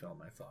topic in the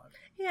film, I thought.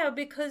 Yeah,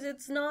 because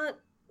it's not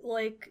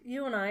like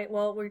you and I,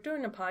 we're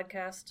doing a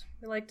podcast,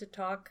 we like to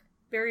talk,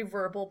 very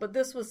verbal, but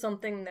this was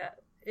something that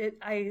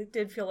I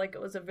did feel like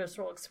it was a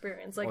visceral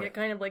experience. Like, it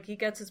kind of, like, he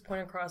gets his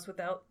point across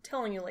without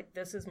telling you, like,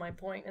 this is my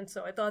point. And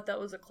so I thought that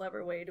was a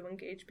clever way to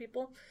engage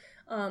people,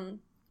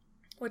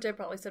 which I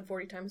probably said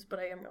 40 times, but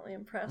I am really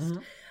impressed.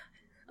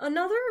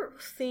 Another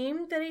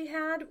theme that he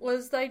had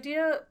was the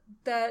idea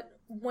that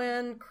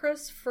when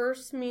Chris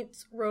first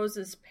meets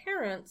Rose's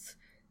parents,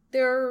 they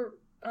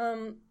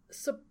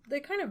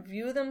kind of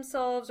view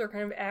themselves, or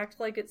kind of act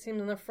like, it seems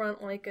in the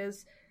front, like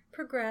as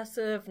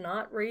progressive,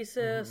 not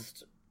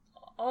racist,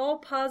 all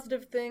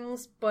positive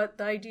things, but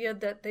the idea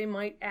that they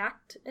might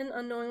act in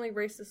unknowingly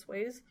racist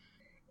ways.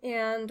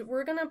 And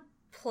we're going to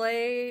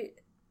play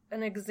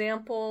an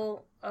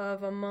example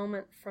of a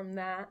moment from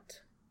that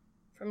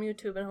from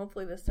YouTube, and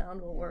hopefully the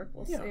sound will work.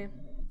 We'll see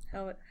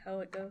how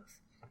it goes.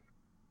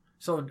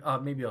 So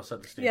maybe I'll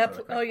set the stage.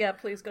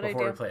 Please, good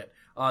before idea. We play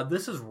it.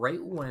 This is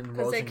right when Rose,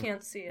 because they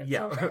can't see it.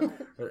 Yeah, so.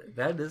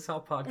 That is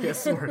how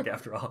podcasts work.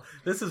 After all,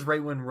 this is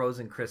right when Rose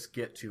and Chris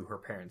get to her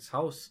parents'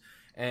 house,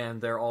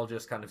 and they're all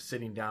just kind of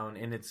sitting down,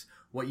 and it's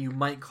what you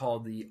might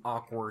call the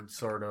awkward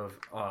sort of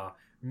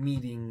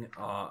meeting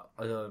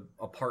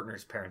a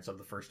partner's parents of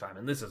the first time,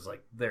 and this is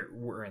like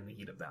we're in the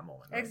heat of that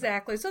moment. Right?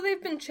 Exactly. So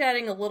they've been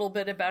chatting a little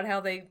bit about how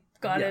they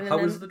got in. How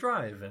was the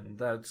drive? And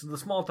that's the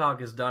small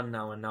talk is done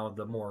now, and now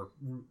the more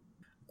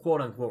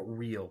quote-unquote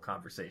real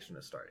conversation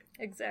is starting.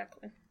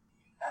 Exactly.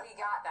 We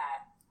got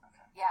that.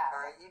 Okay. Yeah.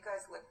 All right, you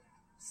guys look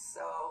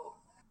so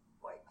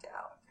wiped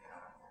out.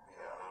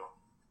 Yeah.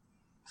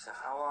 So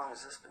how long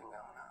has this been going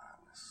on,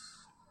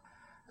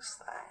 this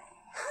thing?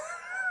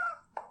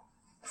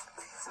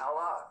 How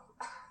long?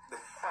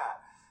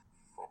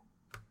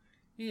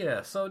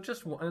 Yeah, so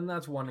and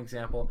that's one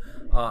example.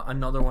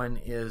 Another one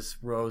is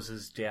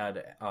Rose's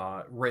dad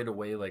right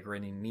away, like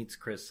when he meets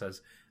Chris,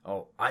 says,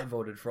 "Oh, I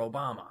voted for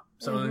Obama."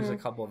 So there's a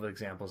couple of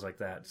examples like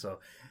that. So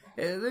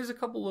there's a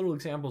couple little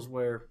examples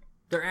where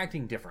they're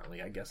acting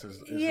differently, I guess.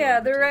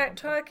 They're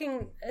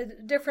talking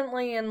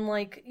differently, and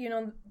like,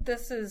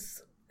 this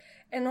is...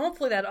 And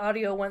hopefully that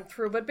audio went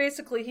through, but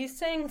basically he's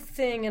saying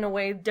thing in a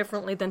way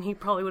differently than he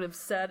probably would have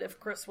said if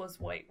Chris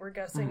was white, we're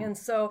guessing. And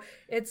so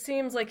it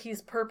seems like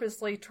he's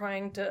purposely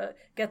trying to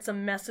get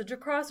some message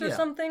across or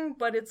something,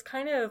 but it's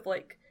kind of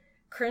like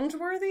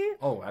cringeworthy.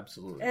 Oh,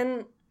 absolutely.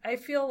 And I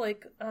feel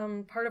like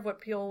part of what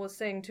Peele was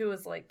saying too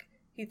is like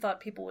he thought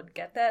people would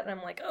get that, and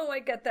I'm like, oh, I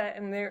get that.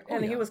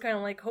 And he was kind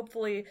of like,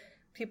 hopefully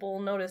people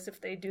will notice if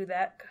they do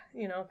that,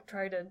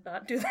 try to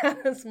not do that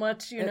as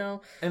much,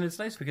 know. And it's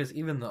nice because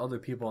even the other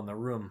people in the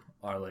room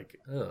are like,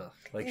 ugh.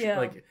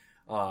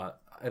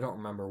 I don't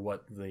remember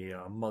what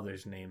the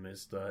mother's name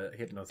is, the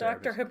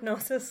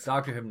hypnotherapist.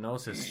 Dr.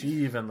 Hypnosis. She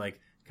even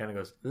kind of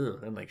goes,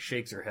 ugh, and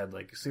shakes her head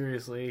like,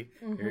 seriously?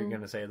 You're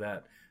going to say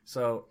that?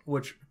 So,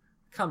 which,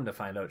 come to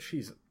find out,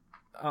 she's...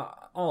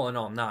 all in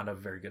all, not a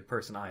very good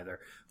person either.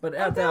 But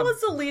that was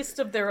the least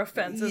of their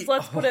offenses.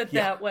 Let's put it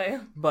that way.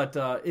 But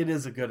it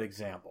is a good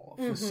example,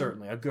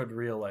 certainly a good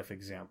real life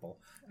example.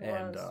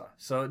 And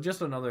so,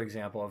 just another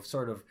example of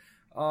sort of,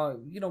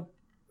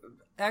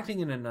 acting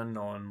in an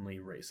unknowingly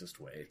racist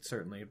way. It's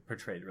certainly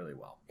portrayed really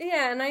well.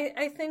 Yeah, and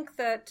I think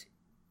that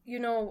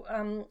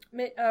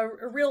a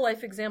real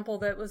life example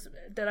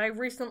that I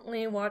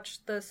recently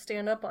watched the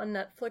stand up on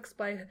Netflix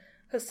by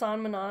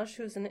Hassan Minhaj,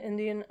 who's an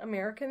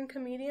Indian-American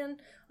comedian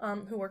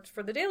who works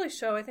for The Daily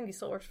Show. I think he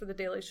still works for The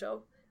Daily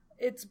Show.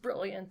 It's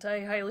brilliant.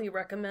 I highly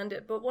recommend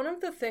it. But one of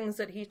the things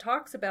that he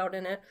talks about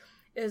in it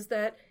is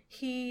that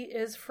he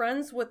is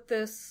friends with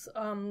this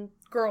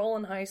girl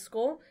in high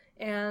school,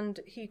 and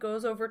he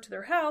goes over to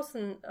their house,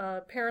 and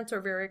parents are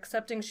very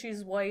accepting.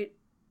 She's white.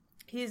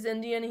 He's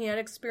Indian. He had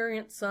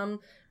experienced some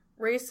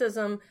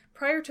racism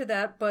prior to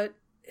that, but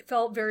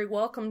felt very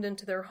welcomed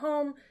into their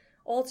home.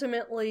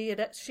 Ultimately,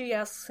 she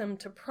asks him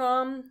to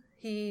prom.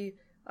 He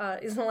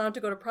isn't allowed to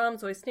go to prom,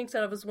 so he sneaks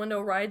out of his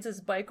window, rides his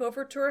bike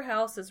over to her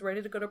house, is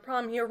ready to go to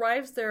prom. He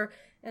arrives there,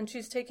 and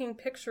she's taking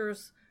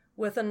pictures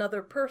with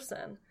another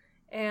person.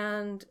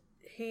 And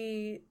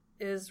he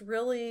is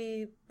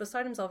really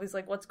beside himself. He's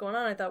like, what's going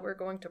on? I thought we were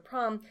going to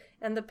prom.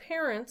 And the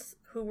parents,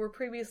 who were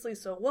previously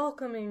so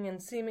welcoming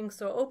and seeming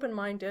so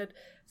open-minded,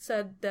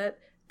 said that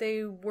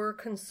they were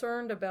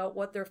concerned about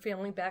what their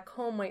family back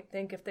home might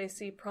think if they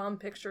see prom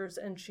pictures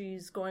and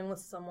she's going with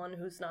someone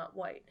who's not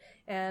white.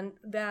 And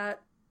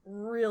that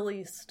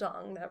really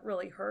stung. That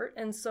really hurt.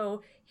 And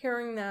so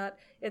hearing that,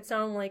 it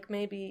sounded like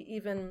maybe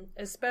even,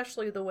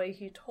 especially the way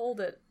he told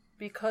it,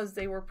 because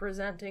they were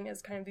presenting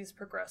as kind of these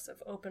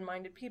progressive,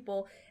 open-minded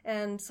people.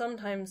 And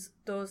sometimes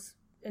those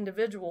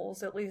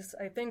individuals, at least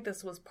I think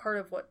this was part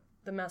of what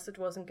the message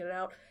was in Get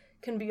Out,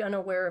 can be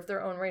unaware of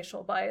their own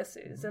racial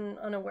biases and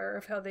unaware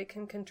of how they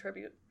can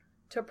contribute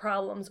to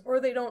problems,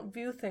 or they don't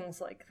view things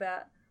like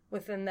that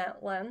within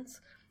that lens.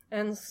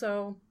 And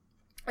so,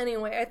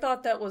 anyway, I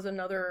thought that was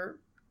another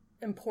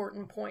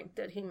important point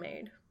that he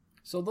made.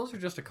 So those are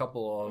just a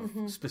couple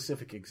of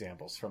specific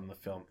examples from the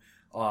film.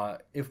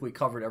 If we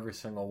covered every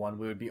single one,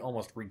 we would be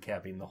almost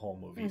recapping the whole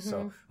movie.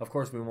 So, of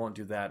course, we won't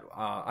do that.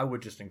 I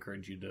would just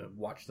encourage you to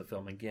watch the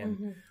film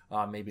again,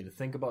 maybe to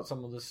think about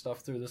some of this stuff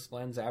through this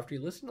lens after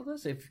you listen to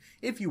this,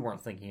 if you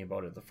weren't thinking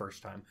about it the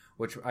first time,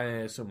 which I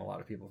assume a lot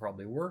of people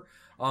probably were,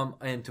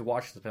 and to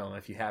watch the film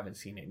if you haven't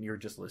seen it and you're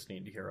just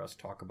listening to hear us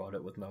talk about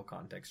it with no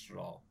context at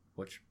all,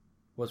 which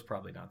was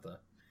probably not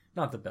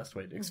the best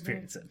way to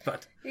experience it,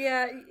 but...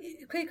 Yeah,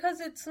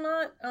 because it's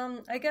not...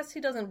 I guess he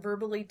doesn't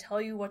verbally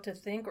tell you what to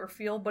think or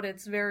feel, but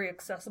it's very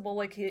accessible.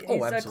 Like, he's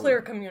a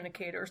clear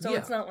communicator, so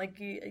it's not like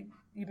you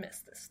miss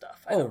this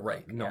stuff.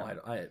 Right. No,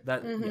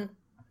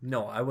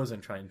 I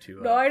wasn't trying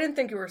to... No, I didn't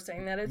think you were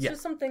saying that. It's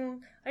just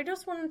something... I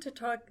just wanted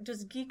to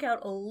just geek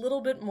out a little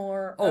bit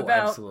more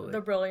about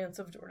the brilliance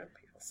of Jordan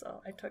Peele,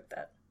 so I took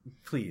that.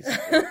 Please,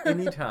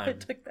 anytime. I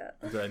took that.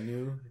 The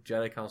new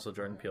Jedi Counsel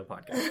Jordan Peele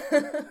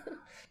podcast.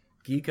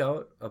 Geek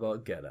out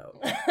about Get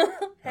Out.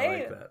 Hey, I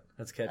like that.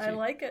 That's catchy. I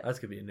like it. That's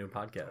going to be a new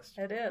podcast.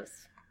 It is.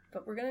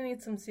 But we're going to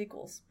need some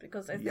sequels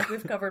because I think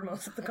we've covered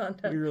most of the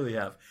content. We really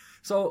have.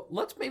 So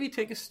let's maybe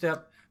take a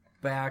step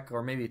back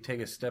or maybe take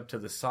a step to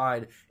the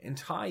side and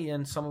tie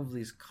in some of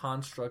these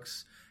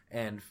constructs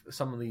and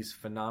some of these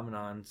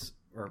phenomena.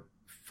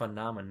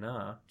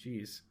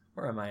 Geez,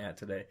 where am I at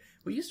today?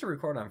 We used to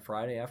record on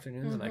Friday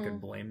afternoons and I could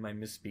blame my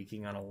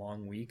misspeaking on a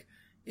long week.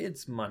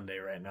 It's Monday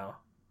right now,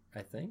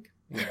 I think.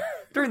 Yeah.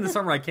 During the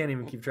summer, I can't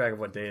even keep track of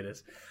what day it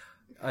is.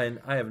 And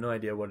I have no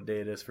idea what day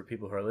it is for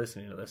people who are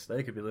listening to this.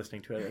 They could be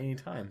listening to it at any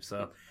time.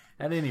 So,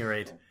 at any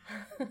rate,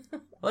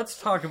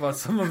 let's talk about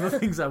some of the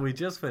things that we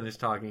just finished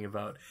talking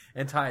about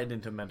and tie it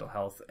into mental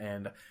health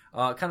and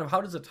kind of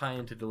how does it tie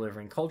into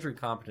delivering culturally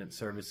competent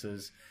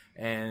services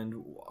and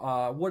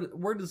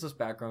where does this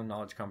background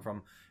knowledge come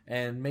from?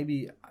 And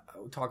maybe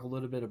talk a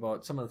little bit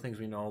about some of the things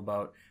we know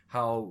about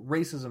how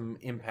racism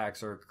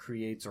impacts or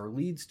creates or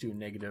leads to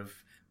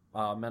negative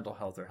mental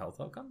health or health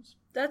outcomes.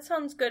 That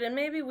sounds good. And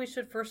maybe we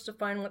should first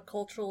define what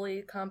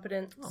culturally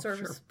competent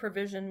service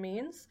provision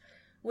means.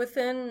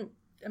 Within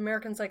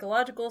American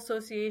Psychological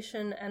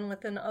Association and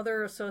within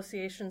other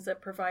associations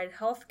that provide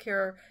health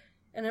care,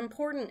 an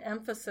important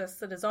emphasis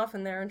that is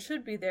often there and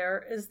should be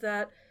there is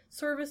that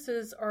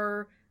services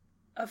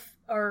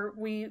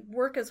we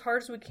work as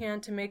hard as we can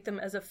to make them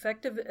as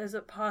effective as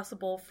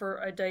possible for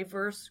a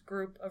diverse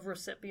group of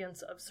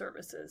recipients of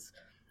services.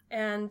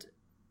 And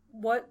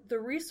what the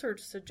research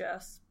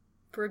suggests,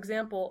 for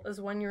example, is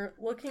when you're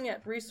looking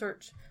at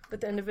research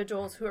with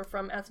individuals who are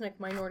from ethnic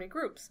minority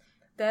groups,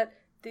 that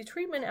the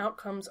treatment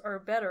outcomes are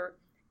better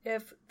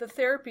if the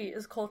therapy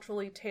is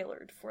culturally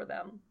tailored for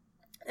them.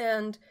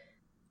 And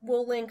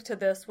we'll link to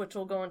this, which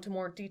will go into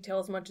more detail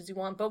as much as you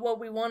want. But what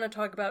we want to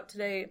talk about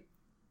today,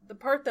 the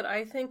part that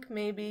I think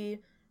maybe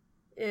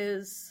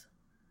is,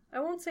 I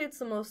won't say it's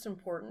the most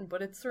important,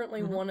 but it's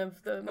certainly one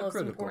of the most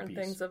important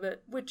things of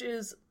it, which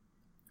is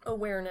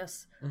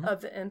awareness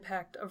of the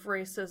impact of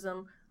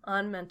racism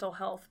on mental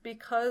health.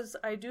 Because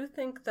I do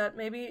think that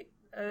maybe,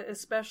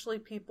 especially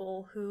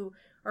people who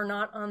are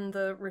not on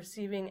the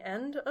receiving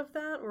end of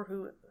that, or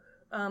who,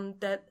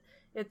 that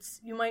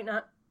you might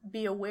not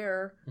be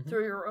aware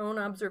through your own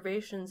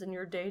observations in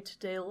your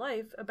day-to-day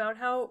life about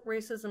how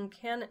racism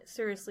can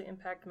seriously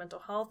impact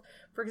mental health.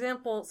 For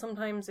example,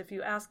 sometimes if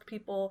you ask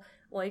people,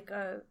 like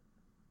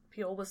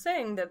Peel was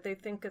saying, that they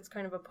think it's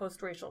kind of a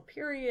post-racial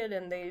period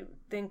and they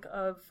think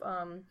of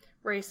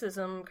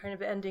racism kind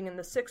of ending in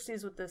the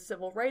 60s with the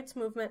civil rights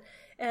movement,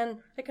 and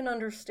I can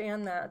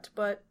understand that,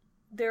 but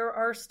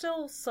there's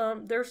still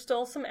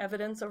some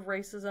evidence of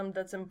racism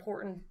that's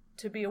important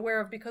to be aware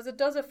of because it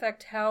does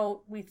affect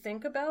how we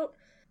think about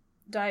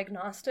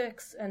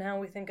diagnostics and how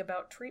we think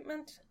about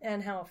treatment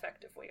and how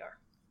effective we are.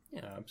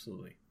 Yeah,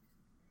 absolutely.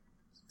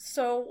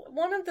 So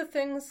one of the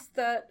things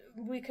that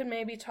we could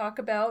maybe talk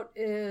about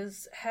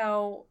is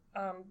how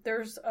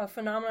there's a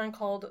phenomenon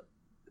called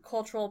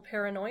cultural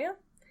paranoia.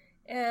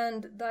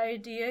 And the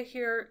idea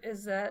here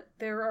is that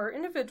there are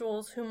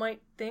individuals who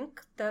might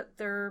think that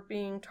they're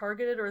being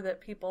targeted or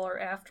that people are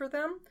after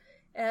them,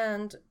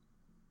 and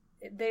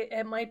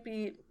it might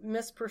be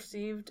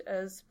misperceived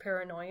as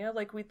paranoia.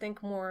 Like we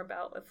think more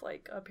about with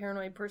like a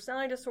paranoid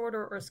personality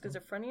disorder or a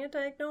schizophrenia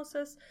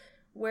diagnosis,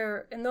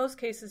 where in those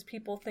cases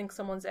people think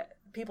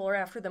people are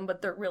after them,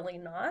 but they're really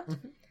not.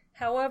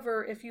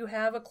 However, if you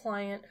have a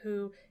client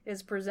who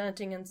is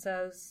presenting and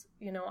says,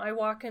 I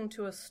walk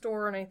into a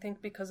store and I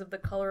think because of the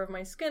color of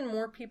my skin,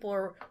 more people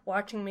are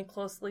watching me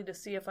closely to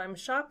see if I'm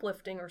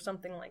shoplifting or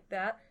something like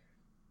that,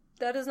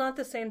 that is not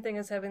the same thing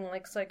as having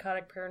like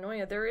psychotic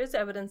paranoia. There is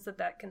evidence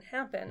that can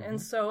happen. And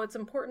so it's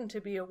important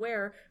to be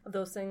aware of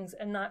those things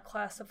and not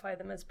classify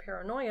them as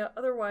paranoia.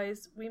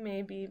 Otherwise, we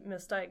may be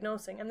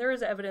misdiagnosing. And there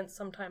is evidence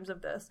sometimes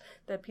of this,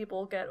 that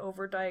people get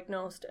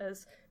overdiagnosed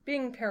as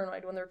being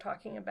paranoid when they're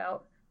talking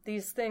about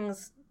these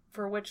things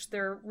for which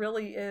there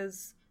really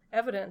is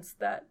evidence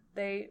that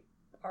they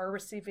are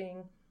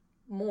receiving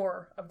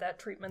more of that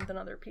treatment than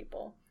other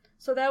people.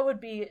 So that would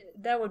be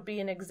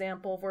an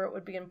example of where it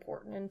would be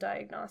important in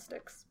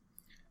diagnostics.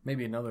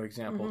 Maybe another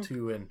example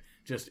too, and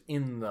just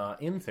in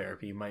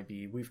therapy might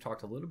be, we've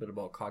talked a little bit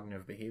about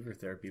cognitive behavior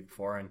therapy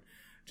before, and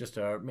just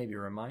to maybe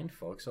remind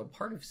folks, so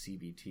part of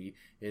CBT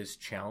is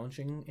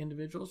challenging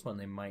individuals when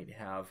they might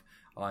have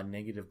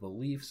negative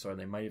beliefs, or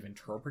they might have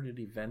interpreted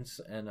events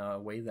in a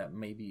way that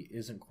maybe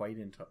isn't quite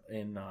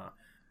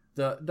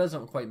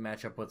doesn't quite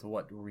match up with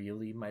what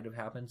really might have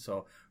happened.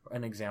 So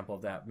an example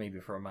of that, maybe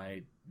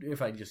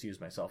if I just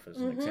use myself as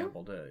an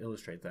example to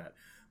illustrate that,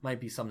 might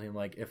be something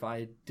like if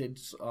I did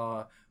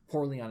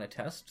poorly on a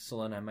test,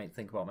 so then I might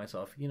think about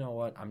myself, you know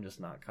what, I'm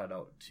just not cut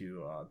out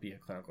to be a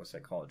clinical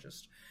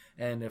psychologist.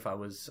 And if I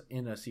was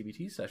in a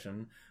CBT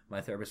session,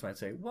 my therapist might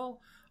say,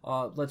 well,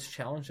 let's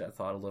challenge that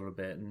thought a little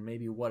bit, and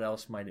maybe what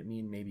else might it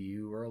mean? Maybe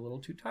you were a little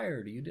too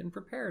tired, or you didn't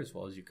prepare as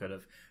well as you could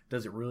have.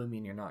 Does it really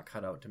mean you're not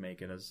cut out to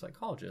make it as a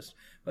psychologist?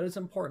 But it's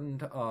important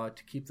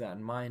to keep that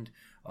in mind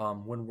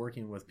when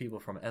working with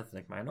people from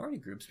ethnic minority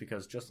groups,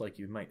 because just like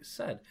you might have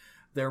said,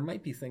 there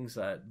might be things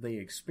that they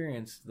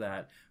experienced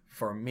that,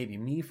 for maybe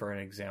me, for an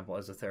example,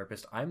 as a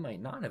therapist, I might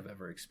not have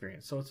ever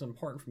experienced. So it's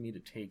important for me to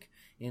take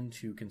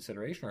into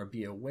consideration or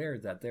be aware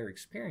that their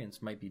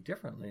experience might be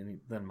different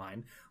than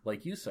mine.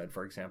 Like you said,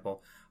 for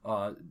example,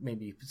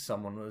 maybe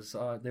someone was,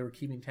 they were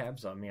keeping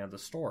tabs on me at the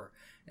store,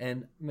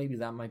 and maybe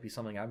that might be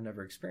something I've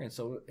never experienced.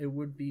 So it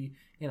would be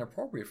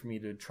inappropriate for me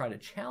to try to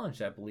challenge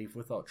that belief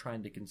without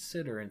trying to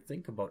consider and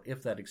think about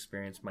if that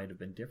experience might have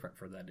been different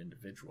for that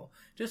individual.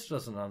 Just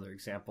as another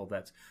example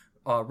that's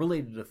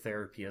related to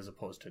therapy as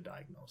opposed to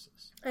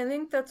diagnosis. I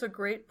think that's a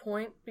great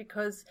point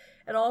because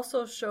it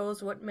also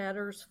shows what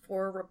matters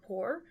for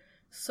rapport.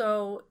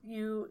 So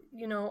you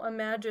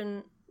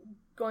imagine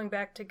going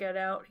back to Get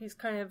Out, he's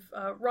kind of,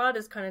 Rod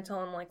is kind of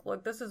telling him, like,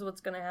 look, this is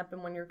what's going to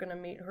happen when you're going to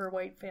meet her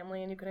white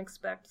family, and you can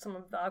expect some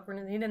of the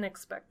awkwardness. He didn't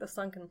expect the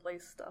sunken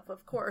place stuff,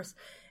 of course.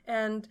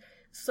 And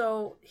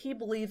so he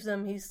believes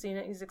him, he's seen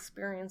it, he's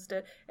experienced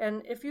it.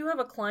 And if you have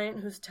a client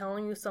who's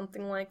telling you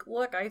something like,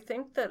 look, I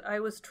think that I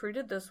was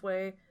treated this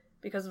way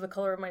because of the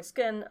color of my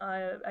skin,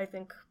 I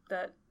think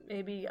that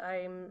maybe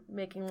I'm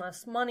making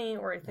less money,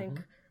 or I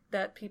think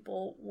that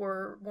people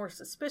were more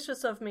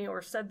suspicious of me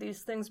or said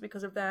these things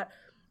because of that,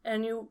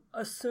 and you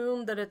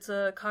assume that it's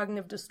a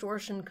cognitive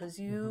distortion because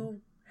you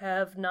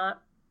have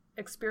not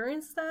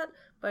experienced that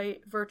by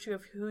virtue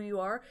of who you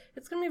are,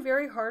 it's going to be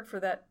very hard for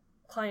that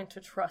client to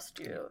trust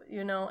you,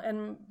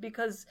 and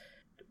because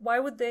why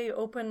would they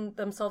open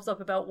themselves up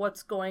about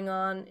what's going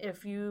on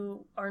if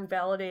you aren't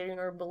validating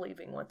or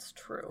believing what's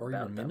true or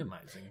about even them?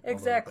 minimizing?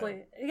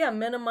 Exactly. Yeah,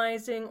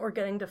 minimizing or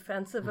getting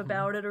defensive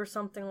about it or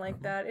something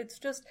like that.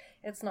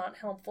 It's not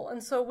helpful.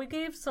 And so we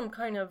gave some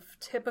kind of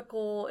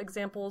typical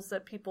examples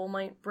that people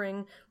might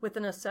bring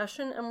within a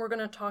session, and we're going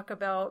to talk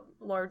about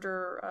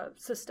larger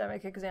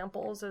systemic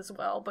examples as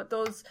well. But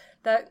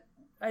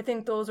I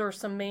think those are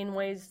some main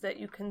ways that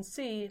you can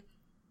see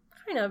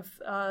kind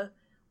of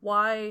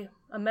why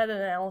a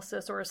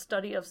meta-analysis or a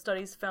study of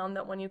studies found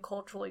that when you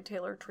culturally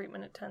tailor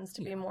treatment, it tends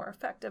to be more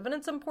effective. And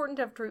it's important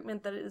to have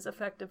treatment that is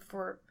effective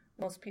for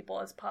most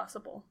people as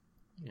possible.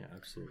 Yeah,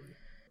 absolutely.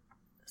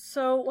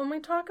 So when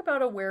we talk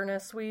about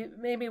awareness, we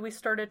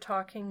started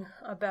talking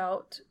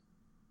about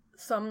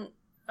some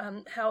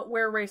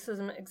where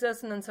racism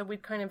exists, and then so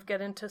we'd kind of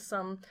get into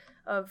some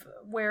of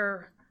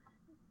where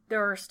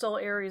there are still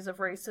areas of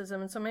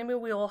racism. And so maybe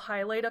we'll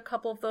highlight a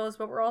couple of those,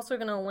 but we're also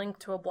going to link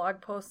to a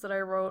blog post that I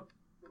wrote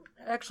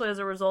actually as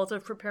a result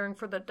of preparing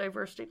for the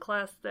diversity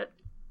class that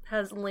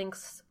has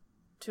links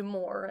to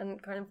more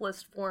and kind of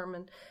list form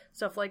and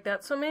stuff like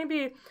that. So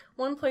maybe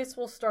one place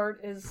we'll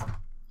start is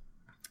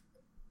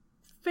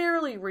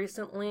fairly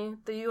recently,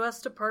 the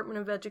U.S. Department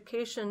of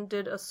Education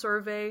did a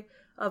survey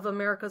of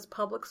America's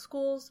public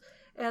schools,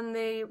 and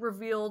they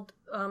revealed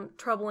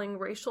troubling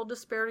racial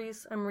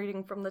disparities. I'm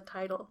reading from the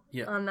title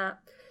on that.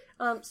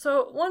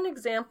 So one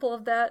example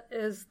of that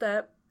is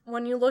that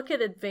when you look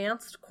at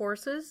advanced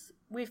courses,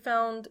 we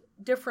found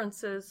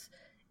differences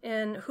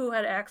in who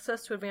had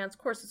access to advanced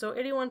courses. So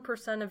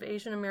 81% of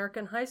Asian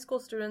American high school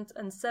students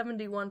and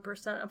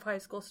 71% of high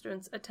school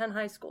students attend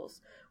high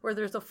schools where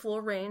there's a full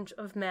range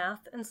of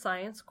math and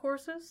science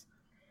courses.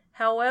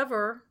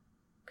 However,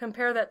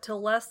 compare that to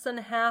less than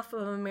half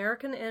of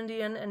American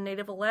Indian and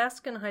Native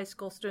Alaskan high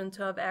school students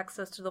who have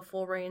access to the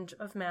full range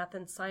of math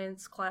and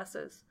science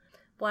classes.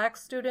 Black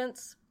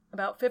students,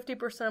 about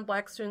 50% of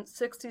Black students,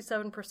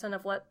 67%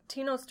 of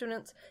Latino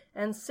students,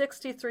 and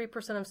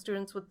 63% of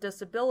students with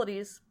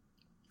disabilities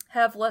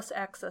have less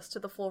access to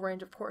the full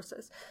range of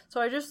courses. So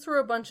I just threw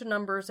a bunch of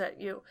numbers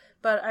at you,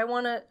 but I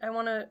want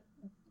to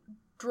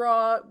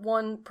draw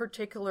one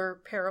particular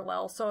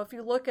parallel. So if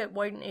you look at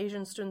white and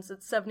Asian students,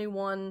 it's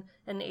 71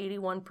 and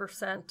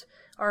 81%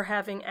 are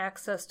having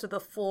access to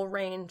the full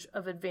range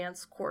of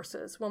advanced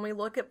courses. When we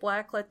look at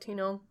Black,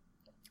 Latino,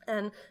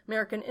 and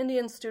American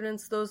Indian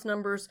students, those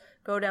numbers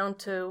go down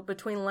to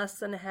between less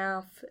than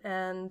half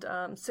and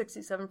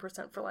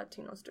 67% for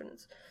Latino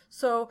students.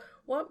 So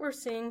what we're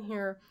seeing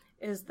here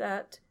is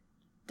that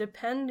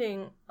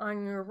depending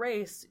on your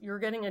race, you're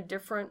getting a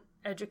different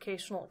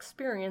educational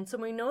experience.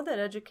 And we know that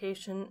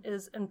education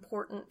is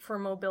important for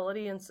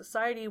mobility in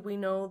society. We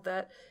know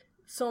that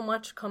so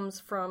much comes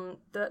from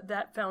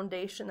that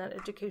foundation, that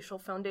educational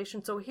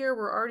foundation. So here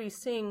we're already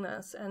seeing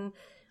this, and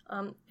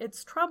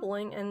it's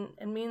troubling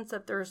and means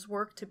that there's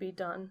work to be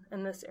done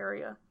in this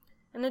area.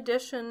 In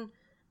addition,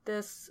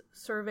 this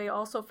survey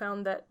also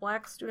found that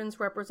Black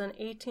students represent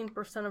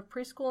 18% of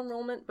preschool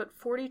enrollment, but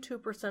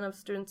 42% of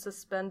students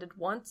suspended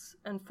once,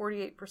 and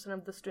 48%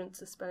 of the students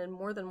suspended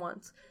more than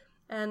once.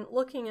 And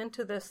looking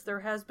into this,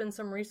 there has been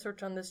some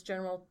research on this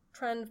general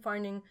trend,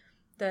 finding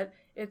that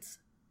it's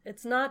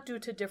not due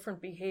to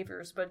different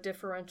behaviors, but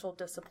differential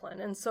discipline.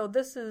 And so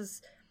this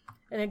is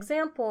an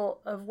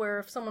example of where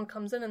if someone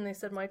comes in and they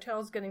said, my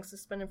child's getting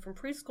suspended from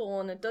preschool,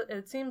 and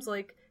it seems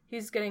like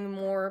he's getting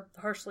more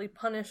harshly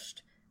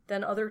punished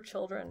than other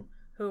children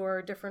who are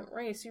a different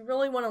race, you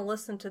really want to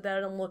listen to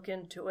that and look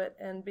into it.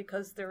 And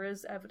because there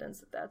is evidence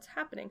that that's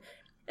happening,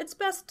 it's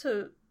best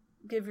to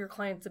give your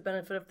clients the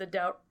benefit of the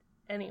doubt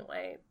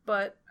anyway.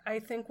 But I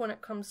think when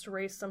it comes to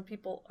race, some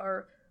people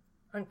are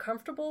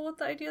uncomfortable with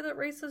the idea that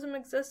racism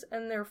exists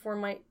and therefore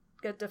might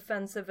get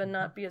defensive and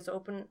not be as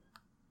open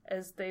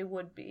as they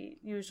would be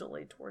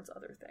usually towards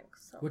other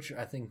things. So. Which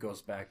I think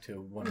goes back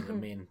to one of the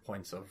main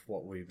points of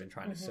what we've been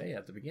trying to say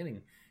at the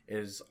beginning,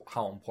 is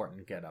how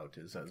important Get Out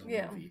is as a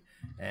movie,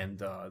 and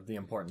the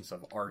importance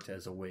of art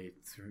as a way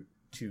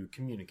to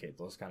communicate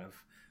those kind of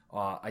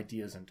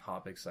ideas and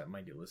topics that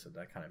might elicit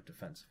that kind of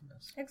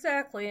defensiveness.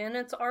 Exactly, and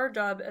it's our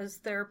job as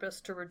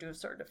therapists to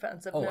reduce our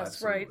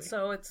defensiveness, right?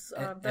 So it's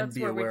that's and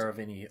be where aware of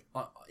any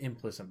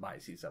implicit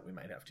biases that we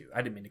might have to.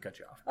 I didn't mean to cut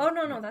you off. Oh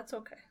no, that's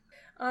okay.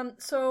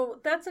 So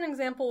that's an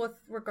example with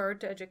regard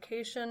to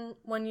education.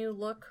 When you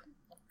look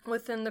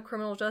within the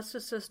criminal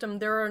justice system,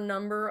 there are a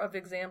number of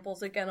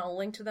examples. Again, I'll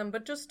link to them,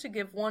 but just to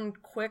give one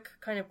quick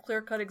kind of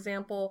clear-cut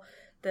example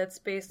that's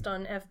based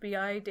on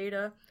FBI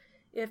data.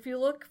 If you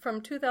look from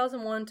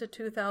 2001 to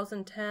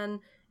 2010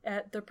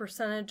 at the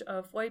percentage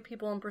of white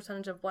people and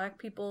percentage of black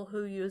people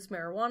who use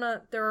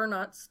marijuana, there are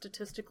not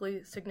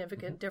statistically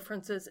significant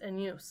differences in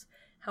use.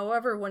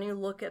 However, when you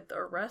look at the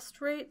arrest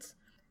rates,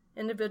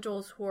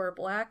 individuals who are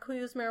black who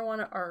use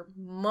marijuana are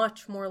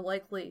much more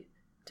likely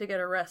to get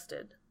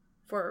arrested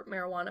for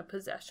marijuana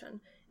possession.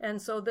 And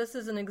so this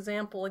is an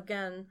example,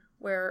 again,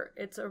 where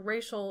it's a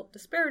racial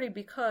disparity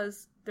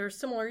because there's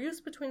similar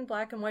use between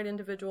black and white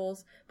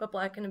individuals, but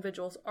black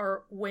individuals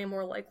are way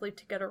more likely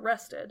to get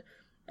arrested.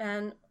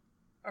 And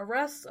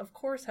arrests, of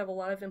course, have a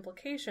lot of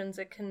implications.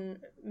 It can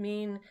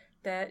mean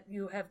that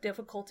you have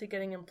difficulty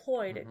getting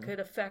employed. It could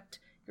affect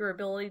your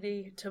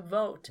ability to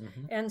vote.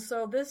 And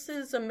so this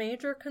is a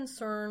major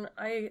concern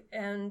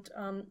and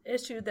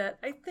issue that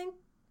I think,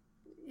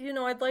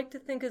 I'd like to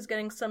think is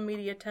getting some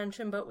media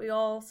attention, but we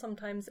all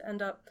sometimes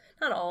end up,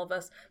 not all of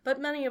us,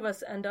 but many of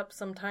us end up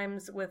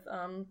sometimes with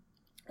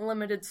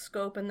limited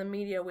scope in the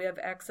media we have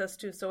access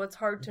to, so it's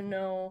hard to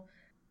know.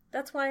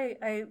 That's why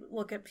I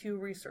look at Pew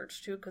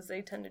Research too, because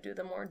they tend to do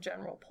the more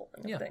general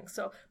polling of things.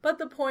 So, but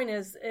the point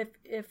is,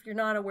 if you're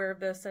not aware of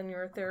this and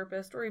you're a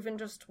therapist, or even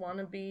just want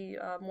to be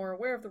more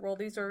aware of the role,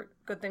 these are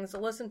good things to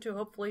listen to.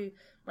 Hopefully,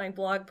 my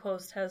blog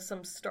post has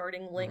some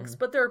starting links.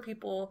 But there are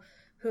people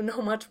who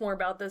know much more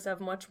about this, have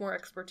much more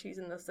expertise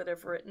in this, that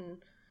have written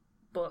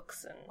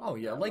books and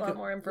a lot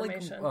more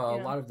information. A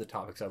lot of the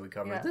topics that we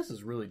covered, this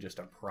is really just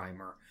a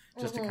primer,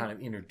 just to kind of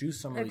introduce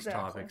some of these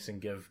topics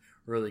and give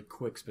really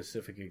quick,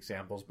 specific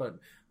examples. But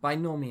by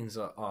no means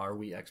are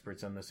we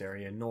experts in this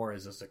area, nor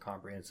is this a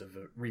comprehensive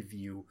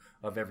review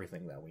of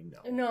everything that we know.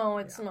 No,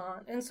 it's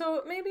not. And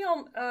so maybe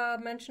I'll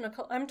mention a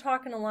couple. I'm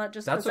talking a lot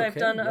just because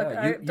okay.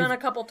 I've done a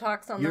couple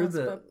talks on this.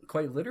 You're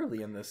quite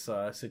literally in this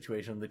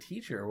situation, the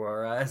teacher,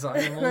 whereas I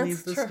am only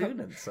the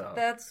student. So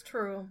that's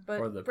true.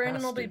 But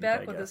Brandon will be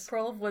back with his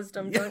pearl of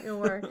wisdom. Don't you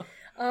worry.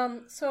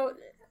 So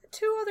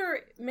two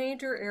other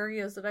major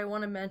areas that I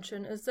want to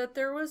mention is that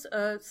there was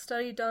a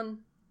study done,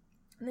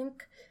 I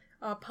think,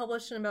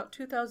 published in about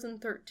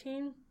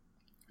 2013.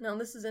 Now,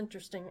 this is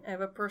interesting. I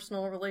have a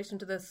personal relation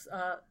to this.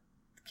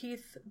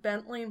 Keith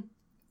Bentley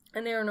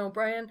and Aaron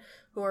O'Brien,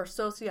 who are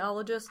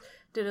sociologists,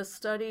 did a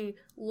study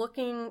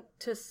looking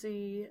to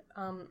see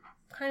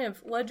kind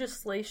of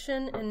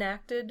legislation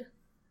enacted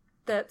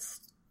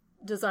that's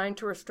designed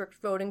to restrict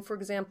voting. For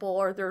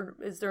example,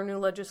 is there new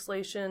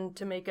legislation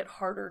to make it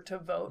harder to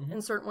vote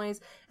in certain ways?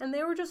 And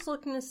they were just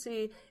looking to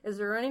see, is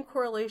there any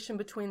correlation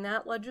between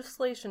that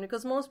legislation?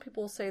 Because most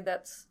people say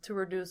that's to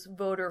reduce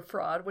voter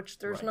fraud, which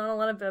there's not a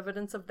lot of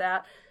evidence of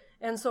that.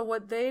 And so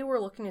what they were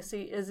looking to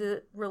see, is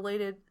it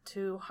related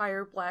to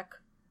higher black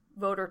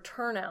voter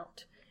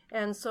turnout?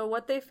 And so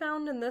what they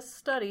found in this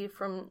study,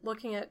 from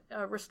looking at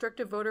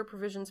restrictive voter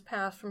provisions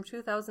passed from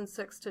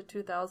 2006 to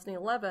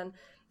 2011,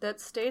 that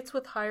states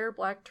with higher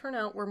black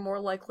turnout were more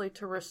likely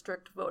to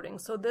restrict voting.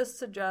 So this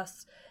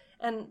suggests,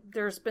 and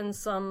there have been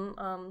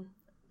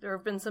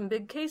some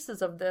big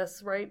cases of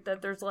this, right,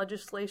 that there's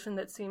legislation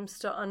that seems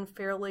to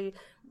unfairly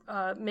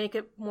make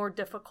it more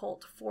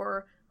difficult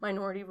for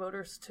minority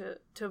voters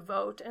to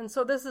vote. And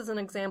so this is an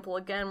example,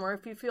 again, where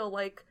if you feel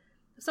like,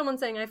 someone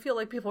saying, I feel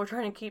like people are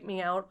trying to keep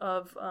me out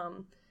of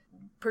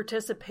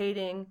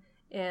participating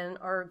in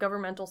our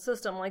governmental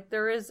system, like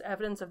there is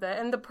evidence of that.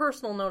 And the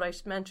personal note I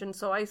mentioned,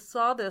 so I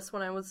saw this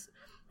when I was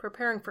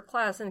preparing for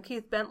class, and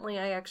Keith Bentley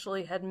I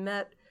actually had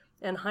met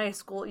in high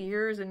school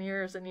years and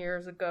years and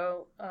years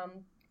ago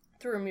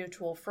through a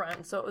mutual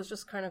friend. So it was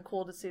just kind of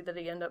cool to see that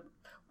he ended up,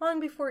 long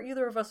before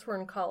either of us were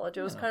in college,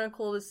 it was kind of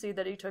cool to see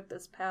that he took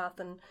this path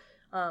and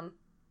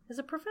is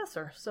a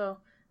professor. So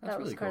that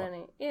was really kind of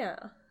neat. Yeah.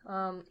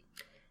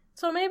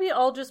 So maybe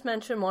I'll just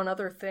mention one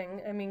other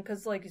thing. I mean,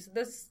 because like you said,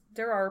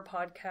 there are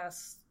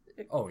podcasts.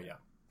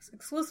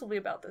 Exclusively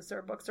about this. There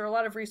are books. There are a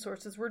lot of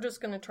resources. We're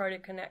just going to try to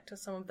connect to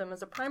some of them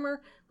as a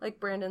primer, like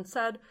Brandon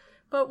said.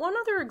 But one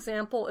other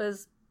example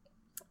is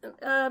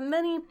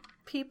many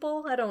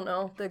people, I don't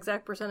know the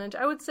exact percentage,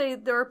 I would say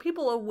there are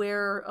people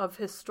aware of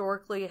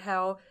historically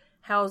how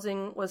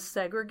housing was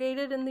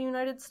segregated in the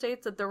United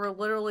States, that there were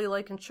literally,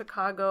 like in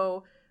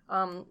Chicago,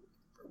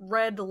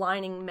 red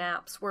lining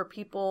maps where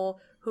people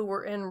who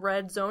were in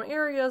red zone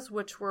areas,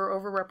 which were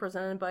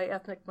overrepresented by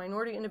ethnic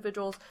minority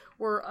individuals,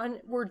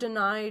 were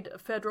denied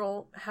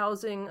Federal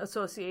Housing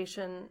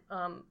Association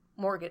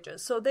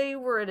mortgages. So they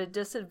were at a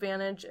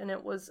disadvantage, and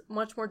it was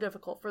much more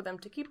difficult for them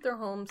to keep their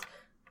homes,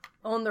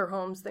 own their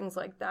homes, things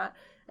like that.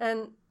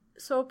 And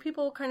so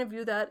people kind of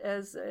view that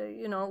as,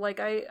 like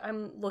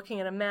I'm looking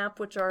at a map,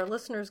 which our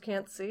listeners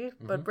can't see,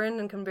 but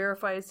Brandon can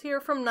verify is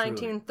here, from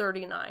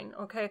 1939,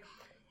 okay?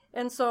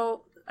 And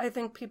so I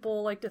think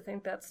people like to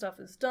think that stuff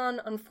is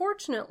done.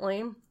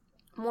 Unfortunately,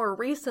 more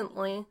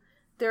recently,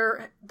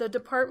 the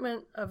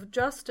Department of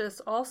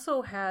Justice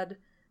also had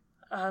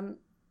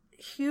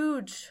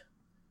huge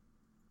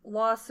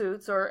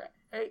lawsuits, or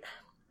I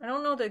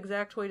don't know the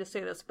exact way to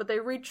say this, but they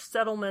reached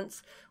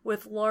settlements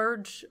with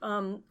large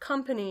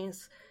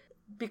companies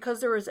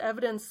because there was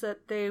evidence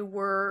that they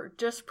were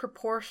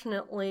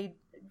disproportionately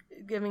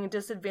giving a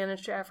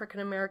disadvantage to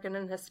African American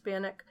and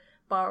Hispanic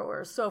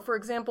borrowers. So, for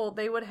example,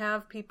 they would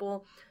have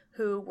people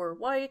who were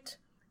white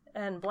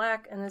and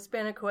black and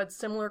Hispanic who had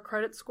similar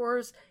credit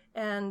scores,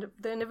 and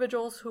the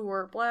individuals who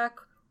were black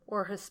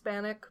or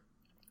Hispanic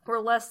were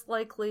less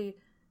likely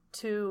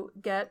to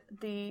get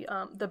the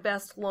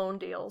best loan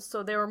deals.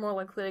 So they were more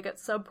likely to get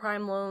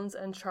subprime loans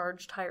and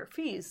charged higher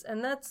fees.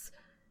 And that's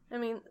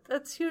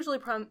hugely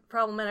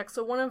problematic.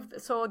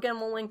 So again,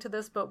 we'll link to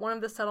this, but one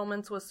of the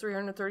settlements was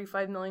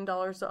 $335 million.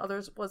 The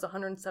others was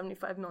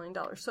 $175 million.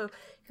 So you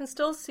can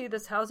still see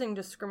this housing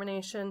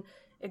discrimination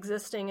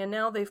existing. And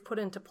now they've put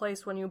into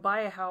place, when you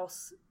buy a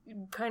house,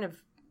 kind of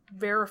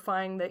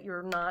verifying that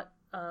you're not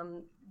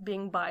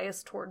being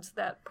biased towards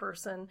that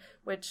person,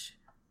 which,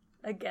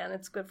 again,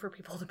 it's good for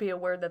people to be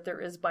aware that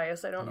there is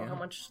bias. I don't know how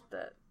much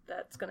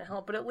that's going to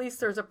help, but at least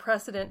there's a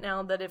precedent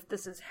now that if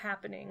this is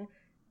happening,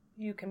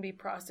 you can be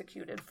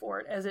prosecuted for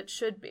it, as it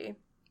should be.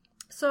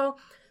 So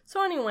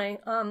anyway,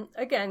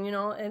 again,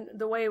 and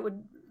the way it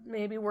would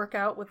maybe work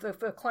out with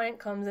if a client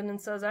comes in and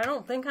says, I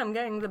don't think I'm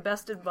getting the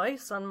best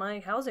advice on my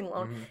housing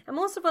loan. Mm-hmm. And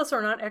most of us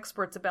are not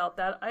experts about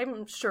that.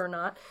 I'm sure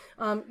not.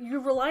 You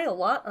rely a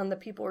lot on the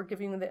people who are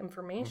giving you the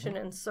information.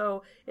 Mm-hmm. And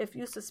so if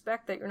you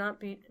suspect that you're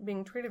not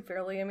being treated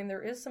fairly,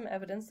 there is some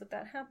evidence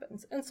that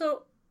happens. And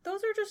so those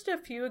are just a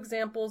few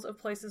examples of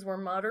places where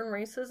modern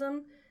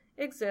racism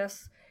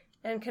exists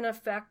and can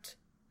affect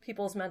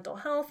people's mental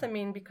health.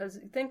 Because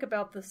think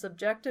about the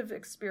subjective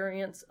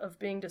experience of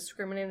being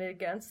discriminated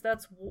against.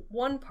 That's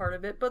one part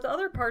of it. But the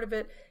other part of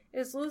it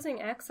is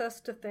losing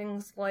access to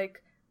things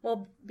like,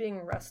 being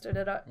arrested,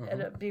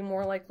 being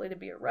more likely to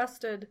be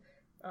arrested,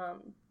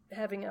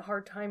 having a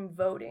hard time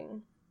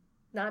voting,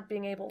 not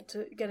being able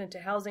to get into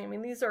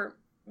housing. These are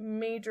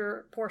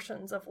major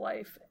portions of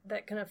life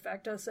that can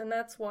affect us. And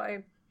that's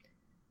why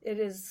it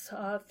is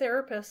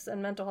therapists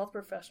and mental health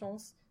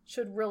professionals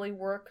should really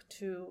work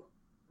to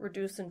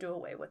reduce and do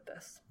away with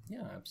this.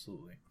 Yeah,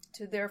 absolutely.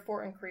 To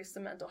therefore increase the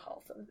mental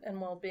health and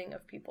well-being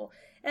of people.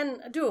 And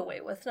do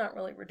away with, not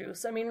really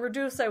reduce.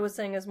 Reduce, I was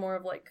saying, is more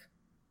of like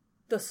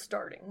the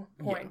starting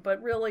point. Yeah.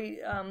 But really,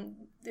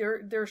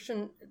 there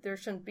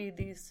shouldn't be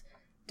these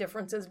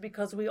differences,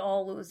 because we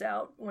all lose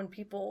out when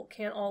people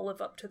can't all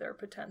live up to their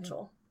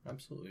potential. Yeah,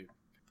 absolutely.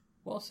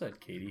 Well said,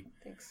 Katie.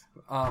 Thanks.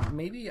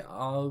 Maybe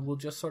we'll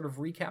just sort of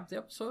recap the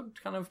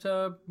episode, kind of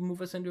to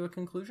move us into a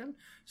conclusion.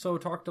 So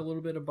talked a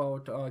little bit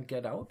about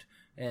Get Out,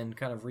 and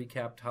kind of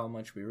recapped how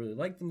much we really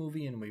liked the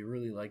movie, and we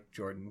really liked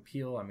Jordan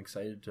Peele. I'm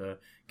excited to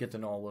get to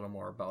know a little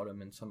more about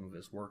him and some of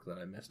his work that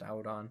I missed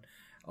out on,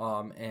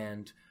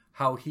 and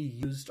how he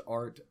used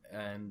art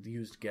and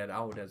used Get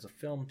Out as a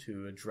film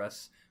to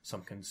address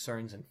some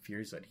concerns and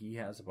fears that he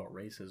has about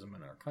racism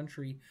in our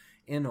country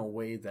in a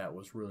way that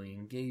was really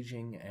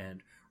engaging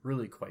and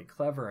really quite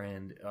clever,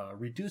 and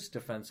reduced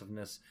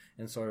defensiveness,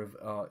 and sort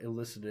of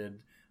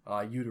elicited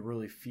you to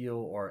really feel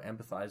or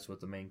empathize with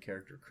the main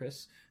character,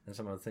 Chris, and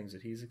some of the things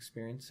that he's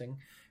experiencing,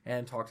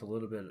 and talked a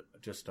little bit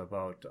just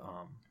about,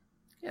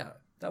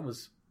 that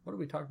was... What did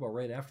we talk about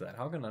right after that?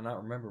 How can I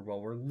not remember?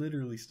 Well, we're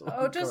literally still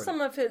recording. Just some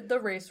of the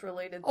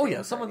race-related things. Oh,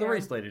 yeah, some of the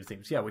race-related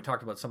themes. Yeah, we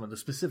talked about some of the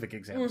specific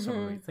examples.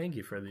 Mm-hmm. Thank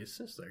you for the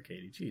assist there,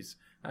 Katie. Jeez,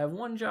 I have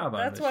one job on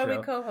this show. That's why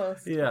we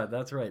co-host. Yeah,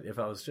 that's right. If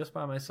I was just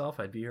by myself,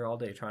 I'd be here all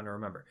day trying to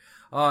remember.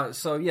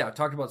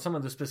 Talked about some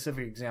of the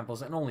specific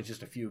examples, and only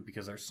just a few,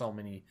 because there's so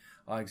many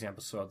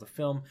examples throughout the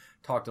film.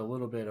 Talked a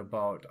little bit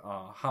about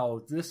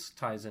how this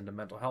ties into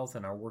mental health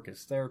and our work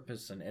as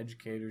therapists and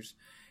educators,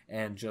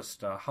 and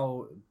just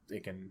how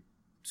it can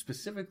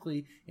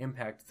specifically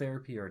impact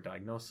therapy or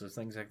diagnosis,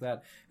 things like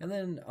that, and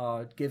then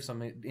gave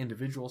some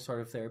individual sort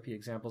of therapy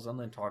examples, and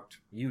then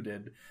you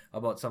did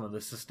about some of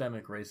the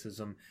systemic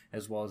racism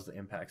as well as the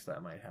impacts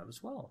that might have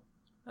as well.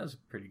 That was a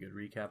pretty good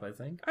recap, I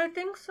think. I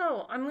think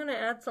so. I'm going to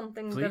add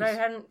something Please. That I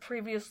hadn't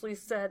previously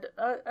said.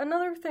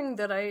 Another thing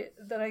that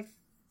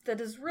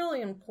is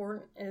really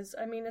important is,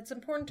 it's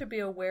important to be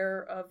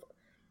aware of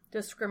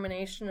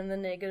discrimination and the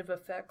negative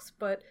effects,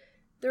 but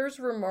there's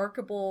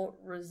remarkable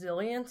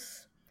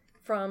resilience.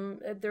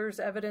 There's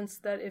evidence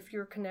that if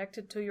you're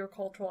connected to your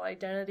cultural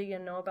identity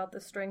and know about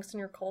the strengths in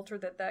your culture,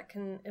 that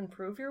can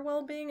improve your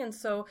well-being. And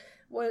so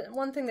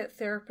one thing that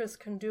therapists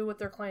can do with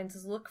their clients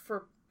is look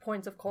for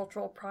points of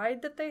cultural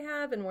pride that they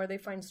have and where they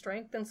find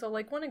strength. And so,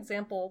 like, one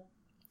example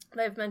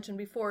that I've mentioned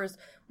before is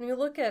when you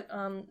look at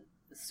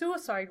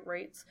suicide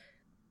rates,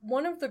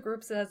 one of the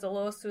groups that has the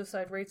lowest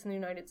suicide rates in the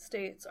United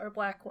States are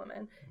Black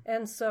women.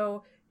 And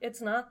so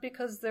it's not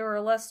because there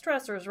are less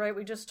stressors, right?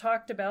 We just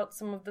talked about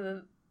some of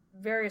the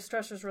various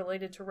stressors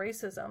related to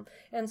racism.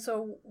 And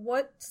so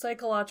what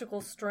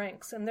psychological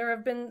strengths? And there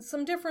have been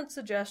some different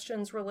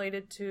suggestions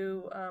related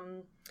to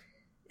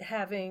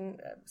having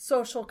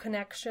social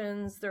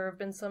connections. There have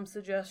been some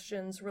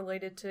suggestions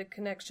related to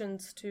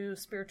connections to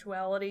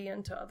spirituality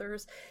and to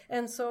others.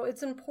 And so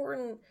it's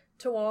important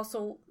to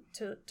also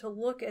to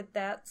look at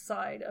that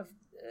side of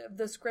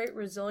this great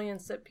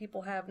resilience that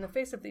people have in the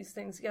face of these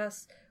things.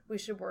 Yes, we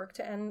should work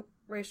to end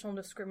racial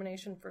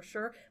discrimination for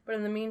sure, but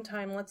in the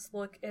meantime, let's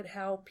look at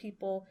how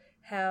people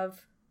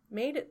have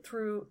made it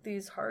through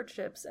these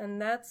hardships, and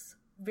that's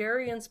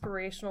very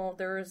inspirational.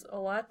 There is a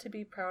lot to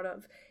be proud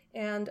of,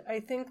 and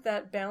I think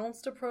that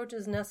balanced approach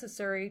is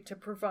necessary to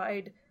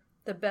provide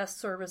the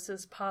best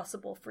services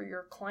possible for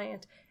your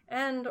client.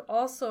 And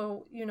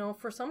also, you know,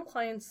 for some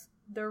clients,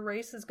 their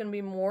race is going to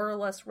be more or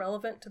less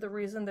relevant to the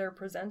reason they're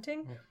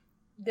presenting. Yeah.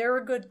 They're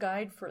a good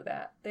guide for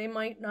that. They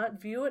might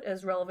not view it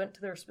as relevant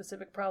to their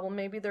specific problem.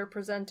 Maybe they're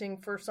presenting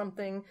for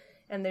something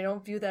and they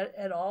don't view that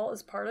at all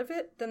as part of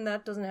it. Then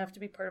that doesn't have to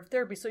be part of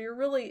therapy. So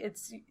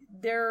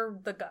they're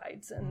the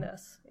guides in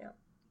this. Yeah.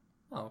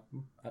 Oh,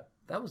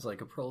 that was like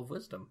a pearl of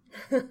wisdom.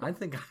 I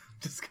think I'm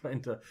just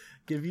going to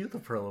give you the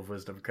pearl of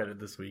wisdom credit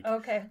this week.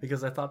 Okay.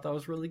 Because I thought that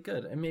was really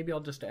good. And maybe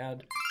I'll just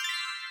add,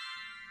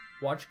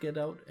 watch Get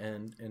Out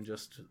and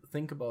just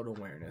think about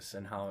awareness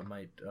and how it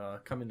might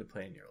come into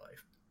play in your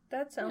life.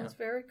 That sounds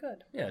very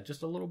good. Yeah,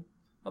 just a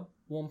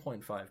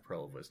 1.5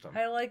 pearl of wisdom.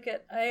 I like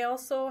it. I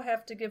also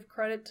have to give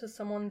credit to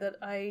someone that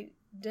I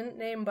didn't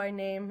name by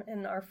name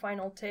in our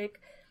final take,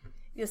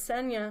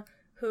 Yesenia,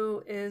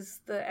 who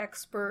is the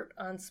expert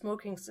on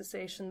smoking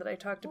cessation that I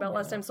talked about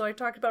last time. So I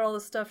talked about all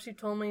the stuff she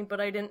told me,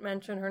 but I didn't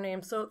mention her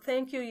name. So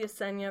thank you,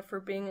 Yesenia, for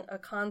being a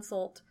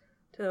consult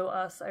to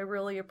us. I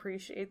really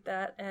appreciate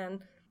that. And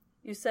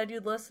you said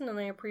you'd listen, and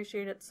I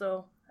appreciate it.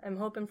 So I'm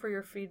hoping for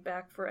your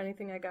feedback for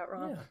anything I got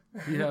wrong.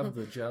 Yeah. You have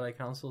the Jedi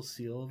Council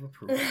seal of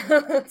approval.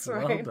 That's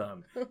right.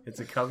 Well done.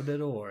 It's a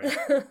coveted award.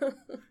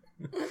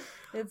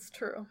 It's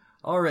true.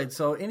 All right.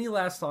 So any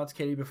last thoughts,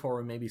 Katie, before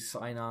we maybe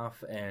sign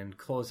off and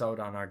close out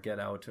on our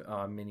Get Out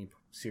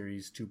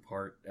mini-series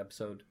 2-part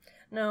episode?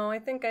 No, I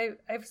think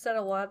I've said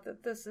a lot,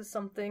 that this is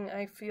something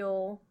I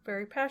feel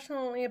very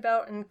passionately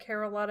about and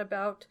care a lot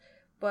about,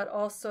 but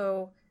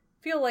also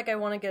feel like I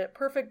want to get it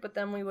perfect, but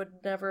then we would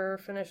never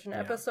finish an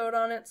episode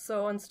on it.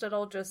 So instead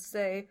I'll just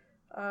say,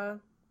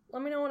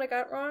 let me know what I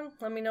got wrong.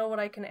 Let me know what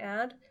I can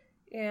add.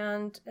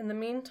 And in the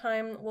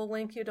meantime, we'll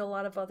link you to a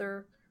lot of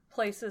other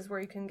places where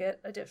you can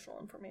get additional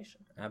information.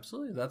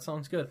 Absolutely. That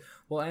sounds good.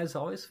 Well, as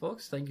always,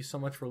 folks, thank you so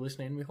much for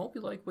listening. We hope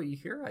you like what you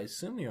hear. I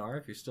assume you are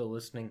if you're still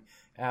listening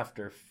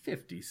after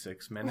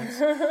 56 minutes.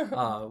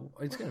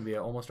 It's going to be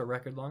almost a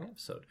record-long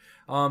episode.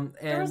 And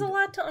there's a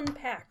lot to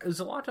unpack. There's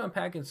a lot to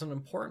unpack. It's an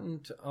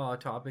important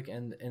topic,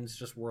 and it's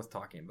just worth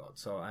talking about.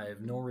 So I have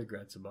no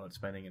regrets about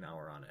spending an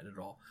hour on it at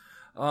all.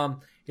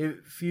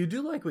 If you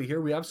do like what you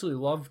hear, we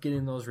absolutely love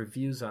getting those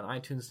reviews on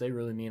iTunes. They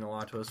really mean a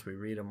lot to us. We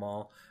read them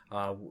all.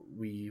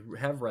 We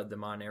have read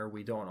them on air.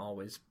 We don't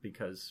always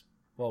because,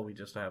 well, we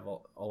just have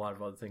a lot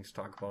of other things to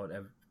talk about,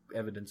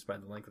 evidenced by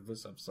the length of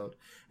this episode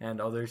and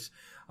others.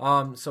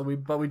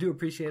 But we do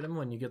appreciate them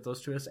when you get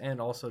those to us,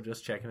 and also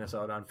just checking us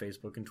out on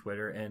Facebook and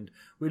Twitter. And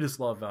we just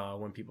love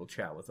when people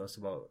chat with us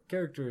about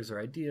characters or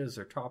ideas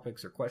or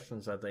topics or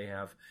questions that they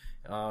have.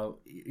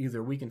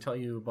 Either we can tell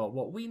you about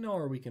what we know,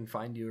 or we can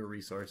find you a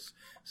resource.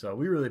 So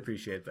we really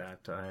appreciate that.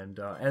 And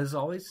as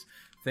always,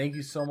 thank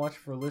you so much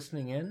for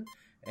listening in,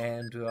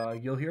 and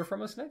you'll hear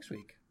from us next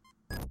week.